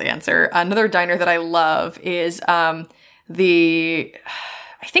Addison's answer, another diner that I love is I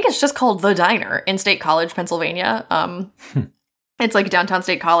think it's just called The Diner in State College, Pennsylvania. It's like downtown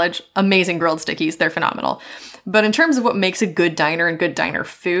State College. Amazing grilled stickies. They're phenomenal. But in terms of what makes a good diner and good diner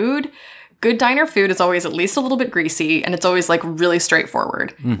food is always at least a little bit greasy, and it's always like really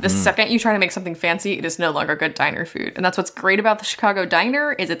straightforward. The second you try to make something fancy, it is no longer good diner food. And that's what's great about the Chicago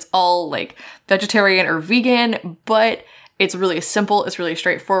Diner is it's all like vegetarian or vegan, but it's really simple, it's really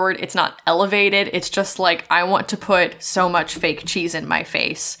straightforward, it's not elevated, it's just like, I want to put so much fake cheese in my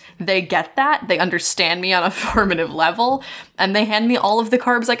face. They get that, they understand me on a formative level, and they hand me all of the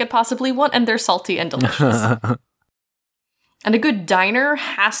carbs I could possibly want, and they're salty and delicious. And a good diner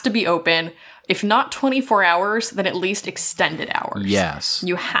has to be open, if not 24 hours, then at least extended hours. Yes.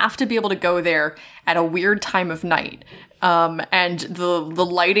 You have to be able to go there at a weird time of night. And the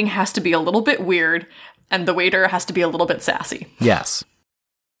lighting has to be a little bit weird, and the waiter has to be a little bit sassy. Yes.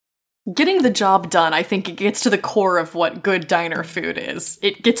 Getting the job done, I think it gets to the core of what good diner food is.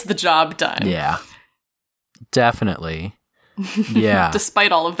 It gets the job done. Yeah. Definitely. Yeah.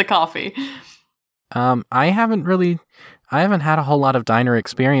 Despite all of the coffee. I haven't had a whole lot of diner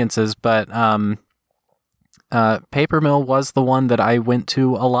experiences, but Paper Mill was the one that I went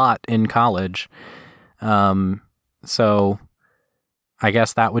to a lot in college. So I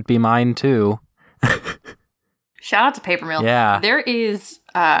guess that would be mine too. Shout out to Paper Mill. Yeah. There is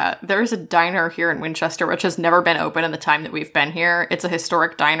a diner here in Winchester which has never been open in the time that we've been here. It's a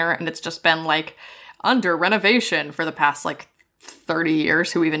historic diner, and it's just been like under renovation for the past like 30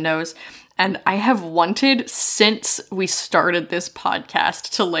 years, who even knows. And I have wanted since we started this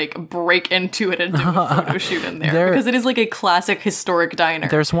podcast to like break into it and do a photo shoot in there because it is like a classic historic diner.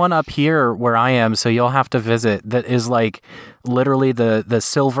 There's one up here where I am, so you'll have to visit, that is like literally the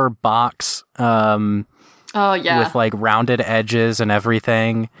silver box. Oh yeah, with like rounded edges and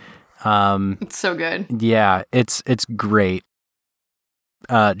everything. It's so good. Yeah, it's great.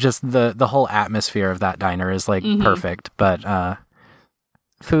 Just the whole atmosphere of that diner is like perfect, but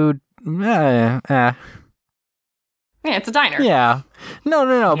food. Yeah, it's a diner. Yeah. No.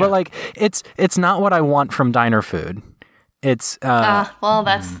 Yeah. But like, it's not what I want from diner food. It's well,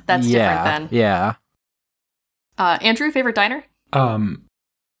 that's different then. Yeah. Andrew, favorite diner?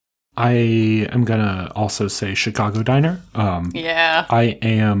 I am gonna also say Chicago Diner. Yeah. I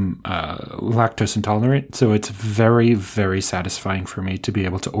am lactose intolerant, so it's very, very satisfying for me to be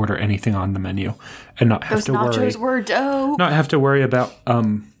able to order anything on the menu and not have to worry. Those nachos were dope. Not have to worry about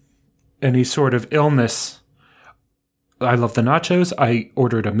any sort of illness. I love the nachos. I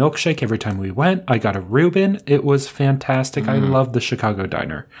ordered a milkshake every time we went. I got a Reuben. It was fantastic. I love the Chicago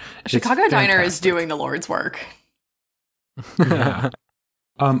Diner. Chicago Diner is doing the Lord's work. Yeah.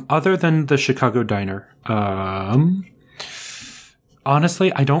 Other than the Chicago Diner,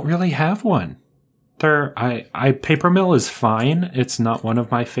 honestly, I don't really have one Paper Mill is fine. It's not one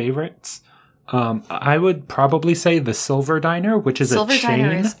of my favorites. I would probably say the Silver Diner, which is Silver a chain.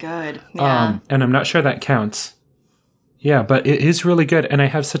 Diner is good. Yeah. And I'm not sure that counts. Yeah, but it is really good, and I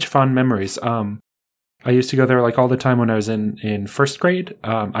have such fond memories. I used to go there like all the time when I was in first grade.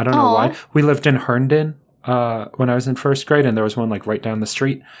 I don't know why. We lived in Herndon when I was in first grade, and there was one like right down the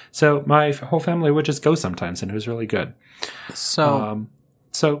street. So my whole family would just go sometimes, and it was really good. So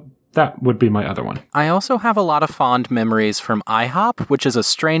that would be my other one. I also have a lot of fond memories from IHOP, which is a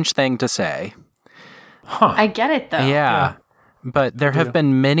strange thing to say. Huh. I get it, though. Yeah. But there have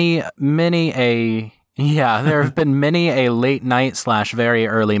been many a late night / very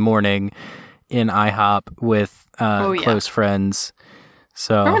early morning in IHOP with close friends.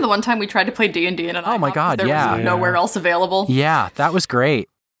 So Remember the one time we tried to play D&D in an IHOP? Oh my God, there yeah. was nowhere else available. Yeah, that was great.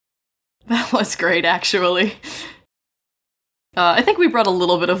 That was great, actually. I think we brought a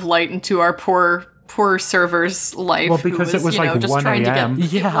little bit of light into our poor server's life. Well, because it was like 1 a.m.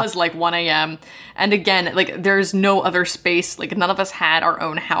 It was like 1 a.m. And again, like there's no other space. Like none of us had our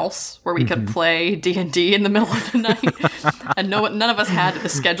own house where we could play D&D in the middle of the night. And none of us had the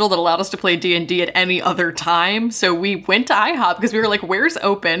schedule that allowed us to play D&D at any other time. So we went to IHOP because we were like, where's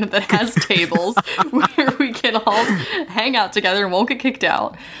open that has tables where we can all hang out together and won't get kicked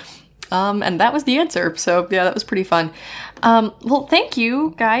out. And that was the answer. So yeah, that was pretty fun. Well, thank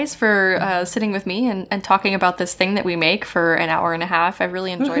you guys for sitting with me and talking about this thing that we make for an hour and a half. I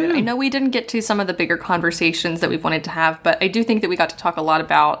really enjoyed it. I know we didn't get to some of the bigger conversations that we've wanted to have, but I do think that we got to talk a lot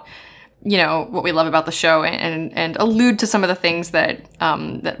about, you know, what we love about the show and allude to some of the things that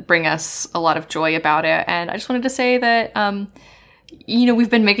that bring us a lot of joy about it. And I just wanted to say that you know, we've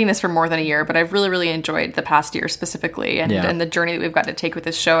been making this for more than a year, but I've really, really enjoyed the past year specifically and the journey that we've got to take with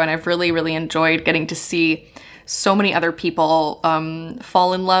this show. And I've really, really enjoyed getting to see so many other people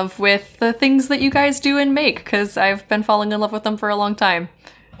fall in love with the things that you guys do and make, because I've been falling in love with them for a long time.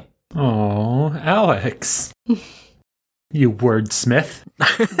 Oh, Alex. You wordsmith.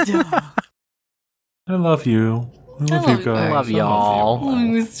 I love you. I love you guys. I love y'all. I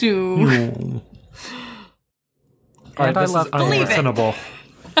miss you. All right, And I this love is unlistenable.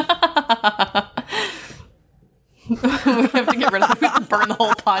 We have to get rid of it. We have to burn the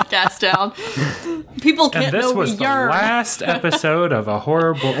whole podcast down. People can't And this know was we the yearn. last episode of a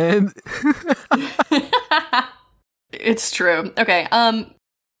horrible. And It's true. Okay,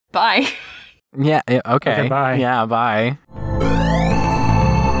 bye. yeah, okay. Okay, bye. Yeah, bye.